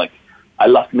minimalism. Like, I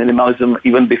loved minimalism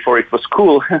even before it was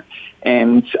cool,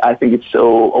 and I think it's the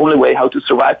only way how to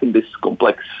survive in this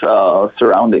complex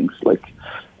surroundings.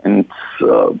 And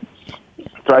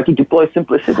try to deploy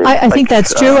simplicity. I think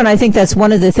that's true, and I think that's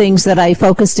one of the things that I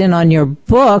focused in on your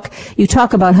book. You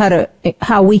talk about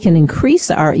how we can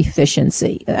increase our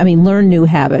efficiency. I mean, learn new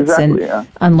habits and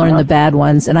unlearn the bad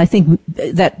ones. And I think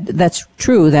that's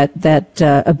true.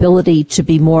 That ability to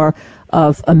be more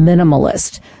of a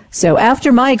minimalist. So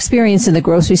after my experience in the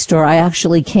grocery store, I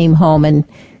actually came home and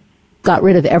got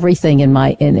rid of everything in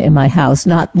my house.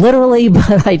 Not literally,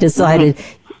 but I decided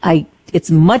it's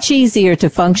much easier to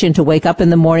function, to wake up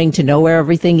in the morning, to know where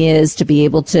everything is, to be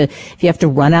able to, if you have to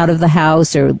run out of the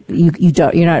house, or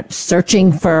you're not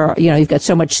searching for, you've got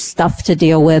so much stuff to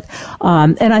deal with.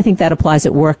 And I think that applies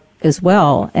at work as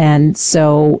well. And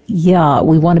so, yeah,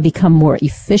 we want to become more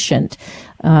efficient.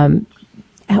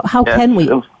 How can we?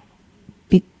 How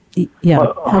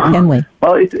can we?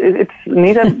 Well, it's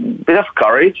need a bit of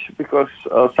courage, because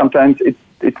sometimes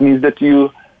it means that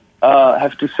you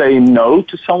have to say no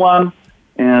to someone.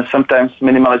 Sometimes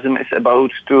minimalism is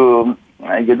about to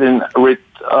getting rid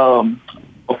of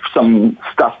some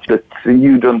stuff that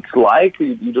you don't like,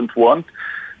 you don't want.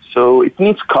 So it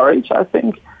needs courage, I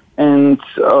think. And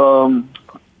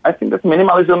I think that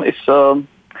minimalism is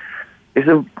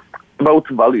about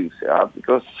values,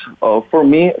 because for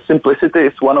me, simplicity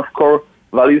is one of core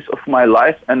values of my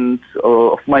life and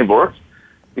of my work,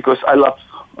 because I love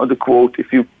the quote,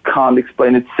 if you can't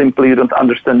explain it simply, you don't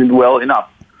understand it well enough.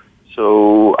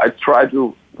 So I try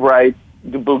to write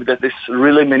the book that is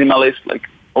really minimalist, like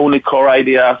only core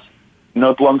ideas,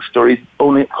 not long stories,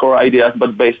 only core ideas,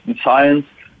 but based in science.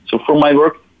 So for my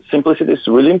work, simplicity is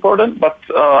really important, but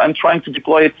I'm trying to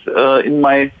deploy it in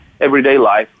my everyday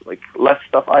life. Like, less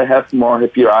stuff I have, more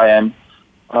happier I am.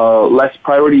 Less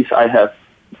priorities I have,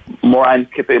 more I'm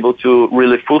capable to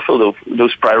really fulfill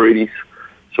those priorities.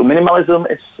 So minimalism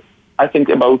is, I think,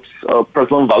 about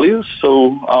personal values.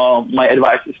 So my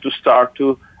advice is to start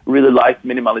to really like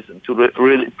minimalism, to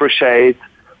really appreciate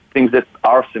things that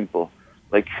are simple,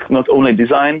 like not only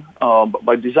design,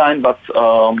 by design, but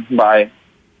by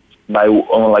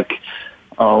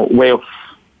way of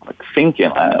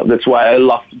thinking. That's why I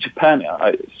love Japan.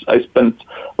 I spent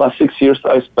last 6 years.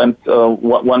 I spent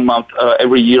 1 month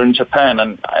every year in Japan,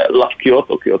 and I love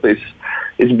Kyoto. Kyoto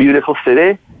is a beautiful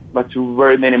city, but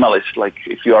very minimalist. Like,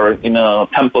 if you are in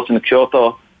temples in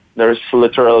Kyoto, there's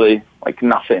literally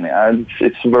nothing. And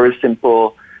it's very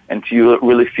simple, and you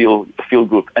really feel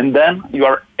good. And then you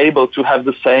are able to have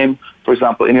the same, for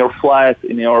example, in your flat,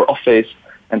 in your office,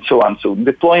 and so on. So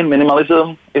deploying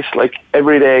minimalism is like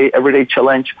everyday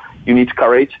challenge. You need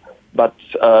courage, but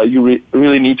you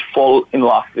really need to fall in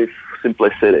love with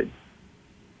simplicity.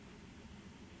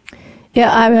 Yeah,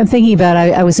 I'm thinking about,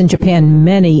 I was in Japan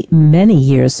many, many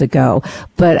years ago,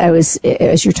 but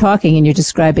as you're talking and you're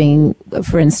describing,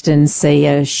 for instance, say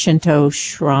a Shinto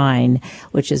shrine,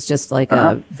 which is just like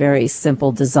a very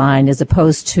simple design, as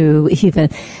opposed to even,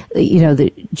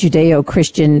 the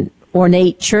Judeo-Christian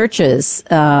ornate churches,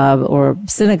 or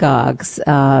synagogues,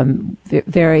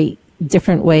 very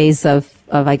different ways of,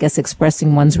 I guess,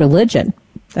 expressing one's religion.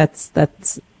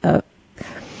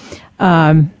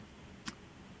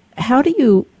 How do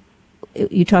you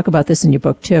talk about this in your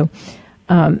book too,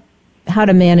 how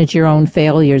to manage your own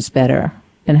failures better,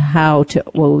 and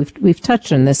we've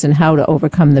touched on this, and how to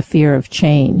overcome the fear of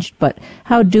change, but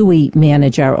how do we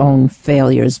manage our own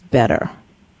failures better?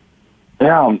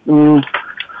 Yeah,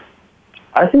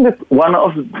 I think that one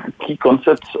of the key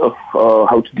concepts of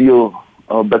how to deal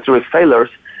better with failures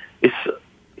is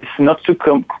not to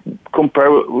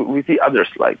compare with the others.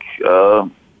 Like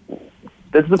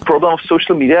that's the problem of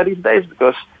social media these days,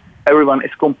 because everyone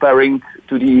is comparing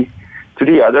to the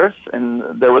others,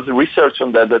 and there was research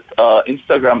on that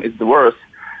Instagram is the worst,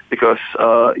 because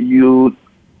you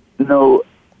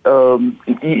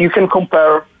can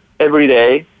compare every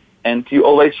day, and you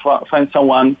always find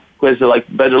someone who has a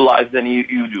better life than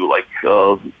you do,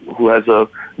 who has a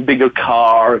bigger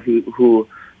car, who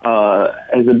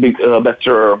has a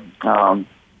better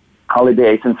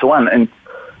holidays and so on, and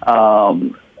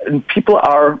people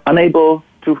are unable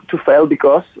to fail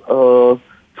because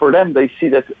for them they see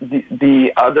that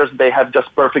the others, they have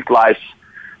just perfect lives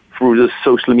through the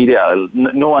social media.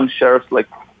 No one shares,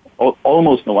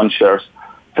 almost no one shares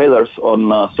failures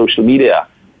on social media.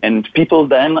 And people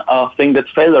then think that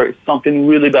failure is something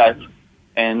really bad,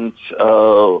 and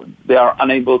they are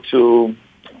unable to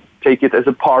take it as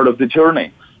a part of the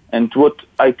journey. And what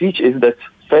I teach is that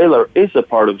failure is a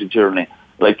part of the journey.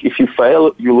 Like, if you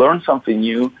fail, you learn something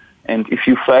new, and if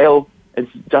you fail,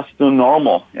 it's just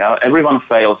normal. Yeah, everyone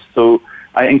fails. So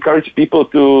I encourage people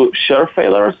to share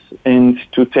failures and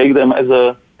to take them as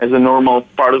a normal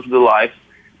part of the life.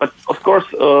 But of course,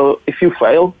 if you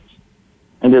fail,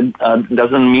 and it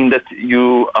doesn't mean that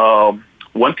you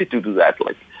wanted to do that.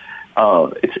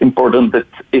 It's important that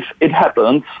if it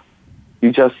happens,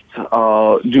 you just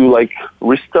do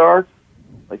restart,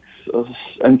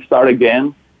 and start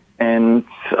again. And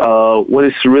what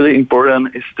is really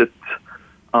important is that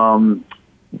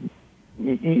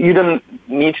you don't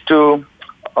need to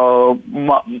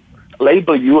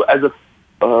label you as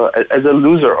a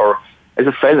loser or as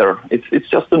a failure. It's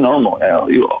just a normal.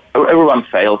 Everyone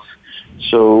fails.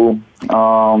 So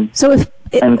if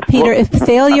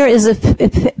failure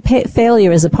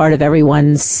is a part of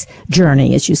everyone's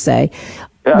journey, as you say,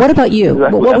 what about you?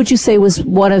 Exactly. What would you say was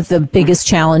one of the biggest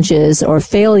challenges or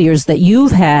failures that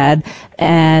you've had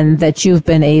and that you've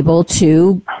been able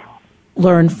to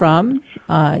learn from,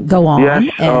 go on?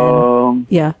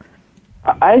 Yes,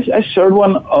 I shared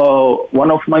one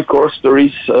of my core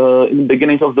stories in the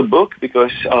beginning of the book,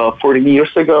 because 14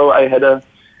 years ago I had a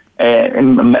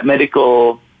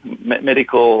medical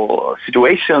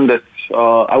situation that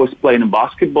I was playing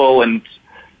basketball, and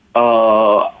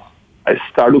I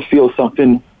started to feel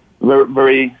something very,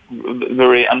 very,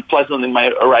 very unpleasant in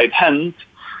my right hand.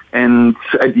 And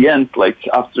at the end,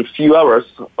 after a few hours,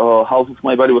 half of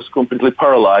my body was completely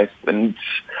paralyzed. And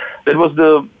that was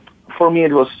for me,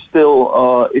 it is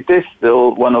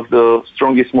still one of the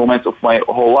strongest moments of my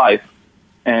whole life.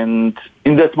 And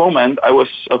in that moment, I was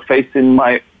facing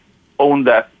my own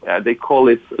death. They call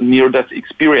it near-death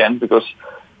experience, because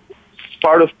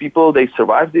part of people, they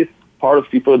survive this, part of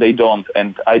people, they don't.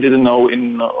 And I didn't know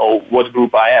in what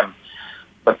group I am.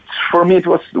 But for me, it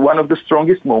was one of the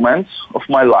strongest moments of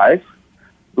my life.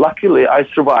 Luckily, I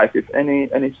survived with any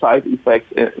side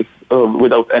effects,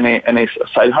 without any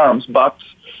side harms. But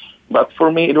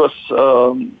for me, it was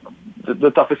the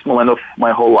toughest moment of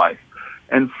my whole life.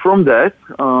 And from that,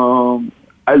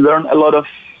 I learned a lot of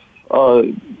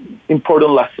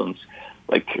important lessons.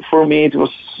 For me, it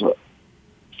was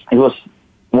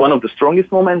one of the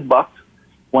strongest moments, but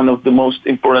one of the most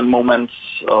important moments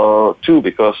too,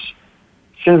 because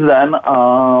since then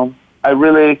I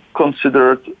really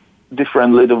considered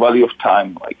differently the value of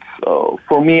time.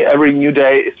 For me, every new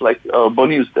day is like a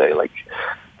bonus day.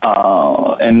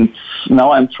 And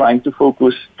now I'm trying to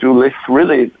focus to live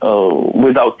really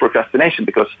without procrastination,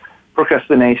 because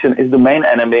procrastination is the main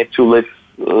enemy to live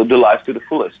the life to the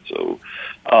fullest. So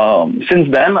since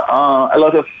then, a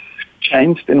lot of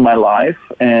changed in my life,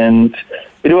 and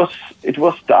it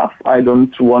was tough. I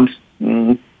don't want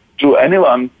to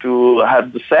anyone to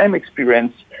have the same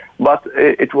experience, but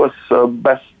it was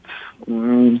best.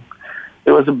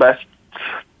 It was the best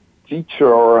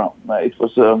teacher. It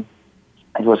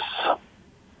was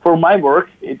for my work.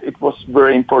 It was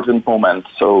very important moment.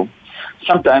 So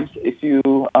sometimes if you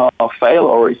fail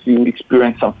or if you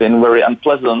experience something very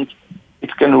unpleasant,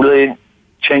 it can really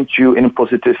change you in a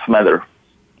positive manner.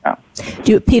 Yeah.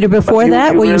 Peter, before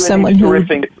that, were you someone who?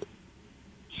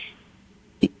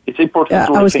 It's important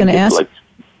to I was going to ask.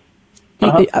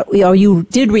 You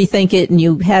did rethink it, and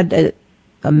you had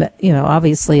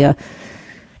obviously a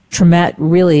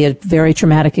very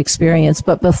traumatic experience.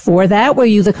 But before that, were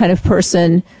you the kind of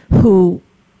person who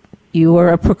you were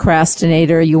a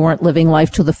procrastinator? You weren't living life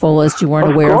to the fullest. You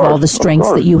weren't aware of all the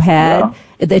strengths that you had.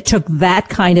 Yeah. That took that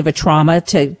kind of a trauma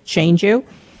to change you.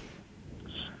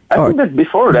 I think that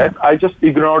before that, I just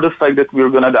ignored the fact that we're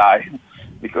going to die,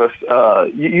 because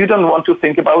you don't want to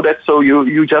think about that, so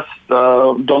you just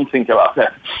don't think about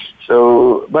that.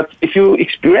 So, but if you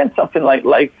experience something like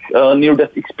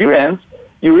near-death experience,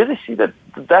 you really see that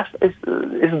death is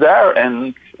there,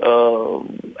 and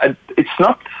it's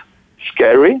not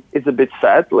scary. It's a bit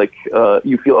sad. Like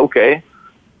you feel okay,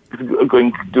 it's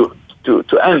going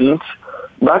to end.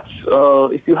 But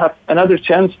if you have another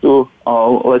chance to,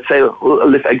 let's say,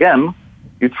 live again,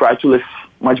 you try to live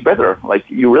much better. Like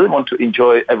you really want to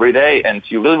enjoy every day, and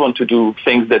you really want to do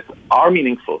things that are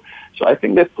meaningful. So I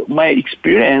think that my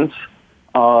experience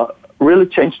really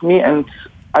changed me, and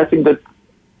I think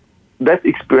that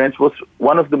experience was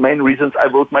one of the main reasons I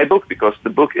wrote my book, because the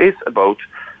book is about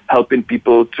helping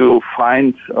people to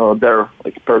find their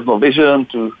personal vision,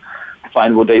 to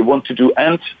find what they want to do,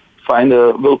 and find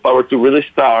the willpower to really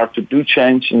start to do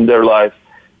change in their life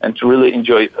and to really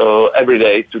enjoy every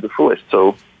day to the fullest.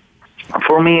 So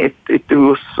for me, it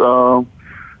was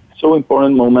so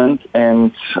important moment,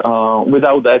 and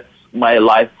without that, my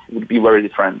life would be very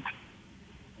different.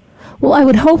 Well, I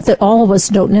would hope that all of us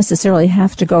don't necessarily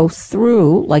have to go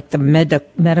through like the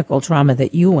medical trauma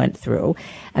that you went through.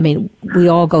 I mean, we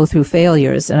all go through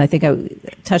failures, and I think I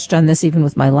touched on this even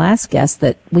with my last guest,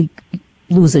 that we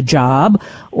lose a job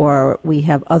or we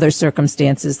have other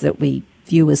circumstances that we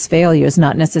view as failures,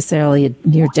 not necessarily a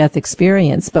near-death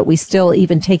experience, but we still,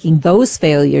 even taking those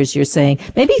failures, you're saying,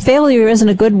 maybe failure isn't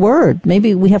a good word.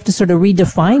 Maybe we have to sort of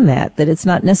redefine that it's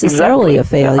not necessarily a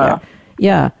failure.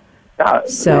 Yeah.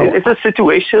 So it's a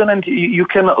situation, and you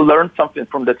can learn something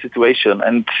from that situation.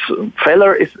 And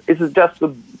failure is just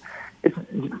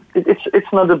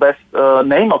it's not the best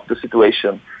name of the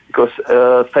situation, because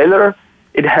failure,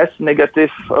 it has negative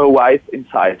vibes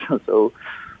inside. So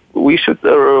we should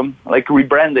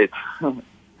rebrand it.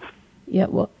 Yeah,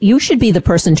 well, you should be the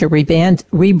person to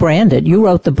rebrand it. You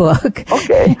wrote the book.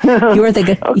 Okay. You're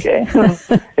the okay.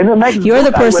 In the next you're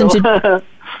book, the person to.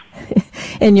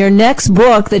 In your next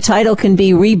book, the title can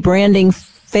be Rebranding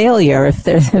Failure, if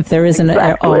there isn't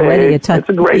already a title. That's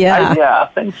a great idea.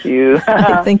 Thank you.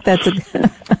 I think that's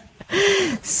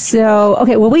So,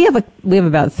 okay, well, we have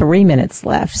about 3 minutes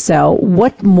left. So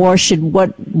what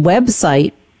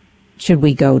website should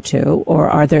we go to, or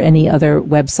are there any other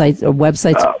websites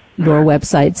your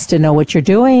websites to know what you're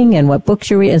doing and what books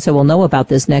you're reading? And so we'll know about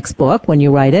this next book when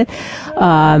you write it.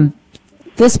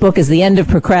 This book is The End of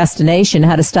Procrastination,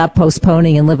 How to Stop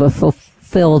Postponing and Live a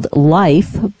Fulfilled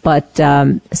Life. But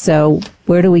so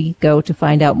where do we go to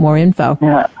find out more info?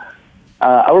 Yeah.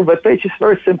 Our webpage is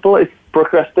very simple. It's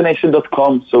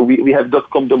procrastination.com. So we have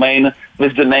 .com domain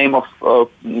with the name of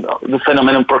the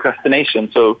phenomenon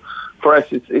procrastination. So for us,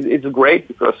 it's great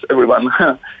because everyone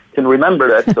can remember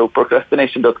that. So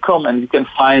procrastination.com, and you can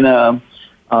find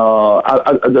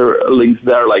other links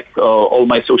there, like all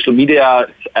my social media.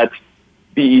 It's at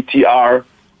PetrLudwig,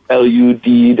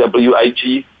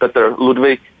 Peter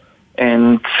Ludwig,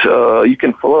 and you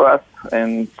can follow us.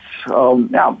 And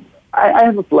I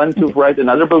have a plan to write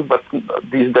another book, but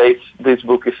these days this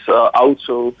book is out.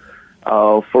 So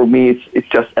for me, it's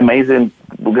just amazing.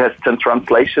 The book has 10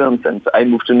 translations, and I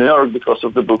moved to New York because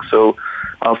of the book. So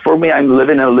for me, I'm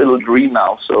living a little dream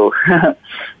now. So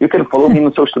you can follow me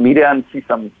on social media and see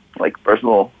some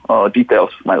personal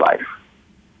details of my life.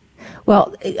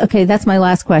 Well, okay, that's my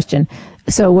last question.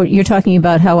 So you're talking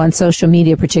about how on social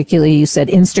media, particularly you said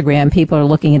Instagram, people are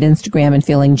looking at Instagram and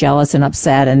feeling jealous and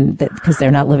upset, and because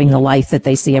they're not living the life that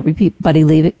they see everybody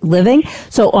living.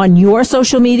 So on your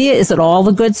social media, is it all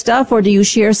the good stuff, or do you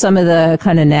share some of the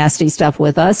kind of nasty stuff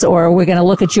with us, or are we going to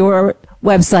look at your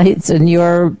websites and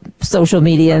your social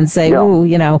media and say,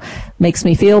 ooh, makes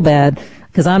me feel bad,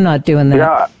 because I'm not doing that.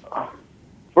 Yeah.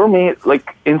 For me,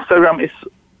 Instagram is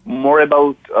more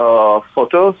about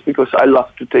photos, because I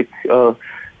love to take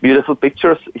beautiful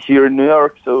pictures here in New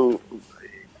York. So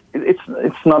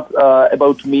it's not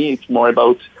about me. It's more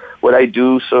about what I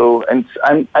do. So I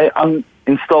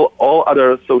uninstall all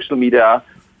other social media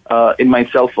in my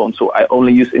cell phone. So I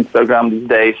only use Instagram these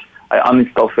days. I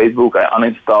uninstall Facebook. I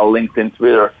uninstall LinkedIn,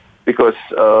 Twitter, because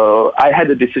I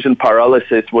had a decision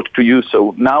paralysis what to use.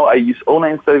 So now I use only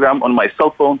Instagram on my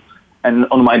cell phone. And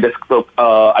on my desktop,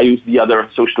 I use the other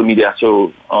social media.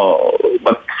 So,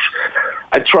 but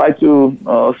I try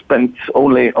to spend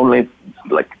only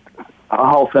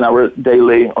half an hour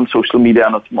daily on social media,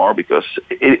 not more, because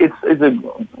it's a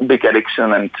big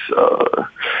addiction, and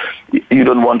you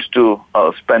don't want to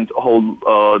spend a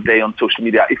whole day on social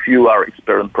media if you are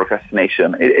experiencing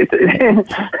procrastination.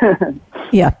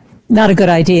 Yeah. Not a good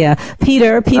idea.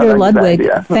 Peter Ludwig,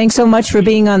 thanks so much for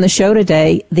being on the show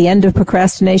today. The End of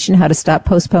Procrastination, How to Stop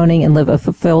Postponing and Live a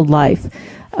Fulfilled Life.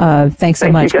 Thanks so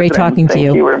much. Great talking to you.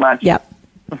 Thank you very much. Yep.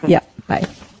 Yep. Bye.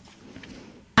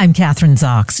 I'm Catherine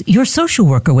Zox, your social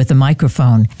worker with a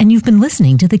microphone, and you've been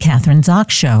listening to The Catherine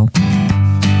Zox Show.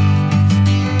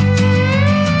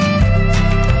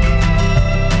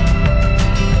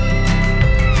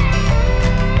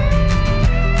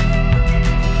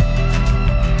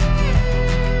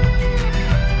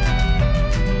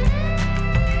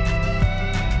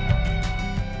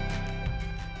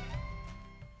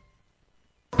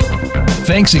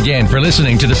 Thanks again for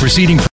listening to the preceding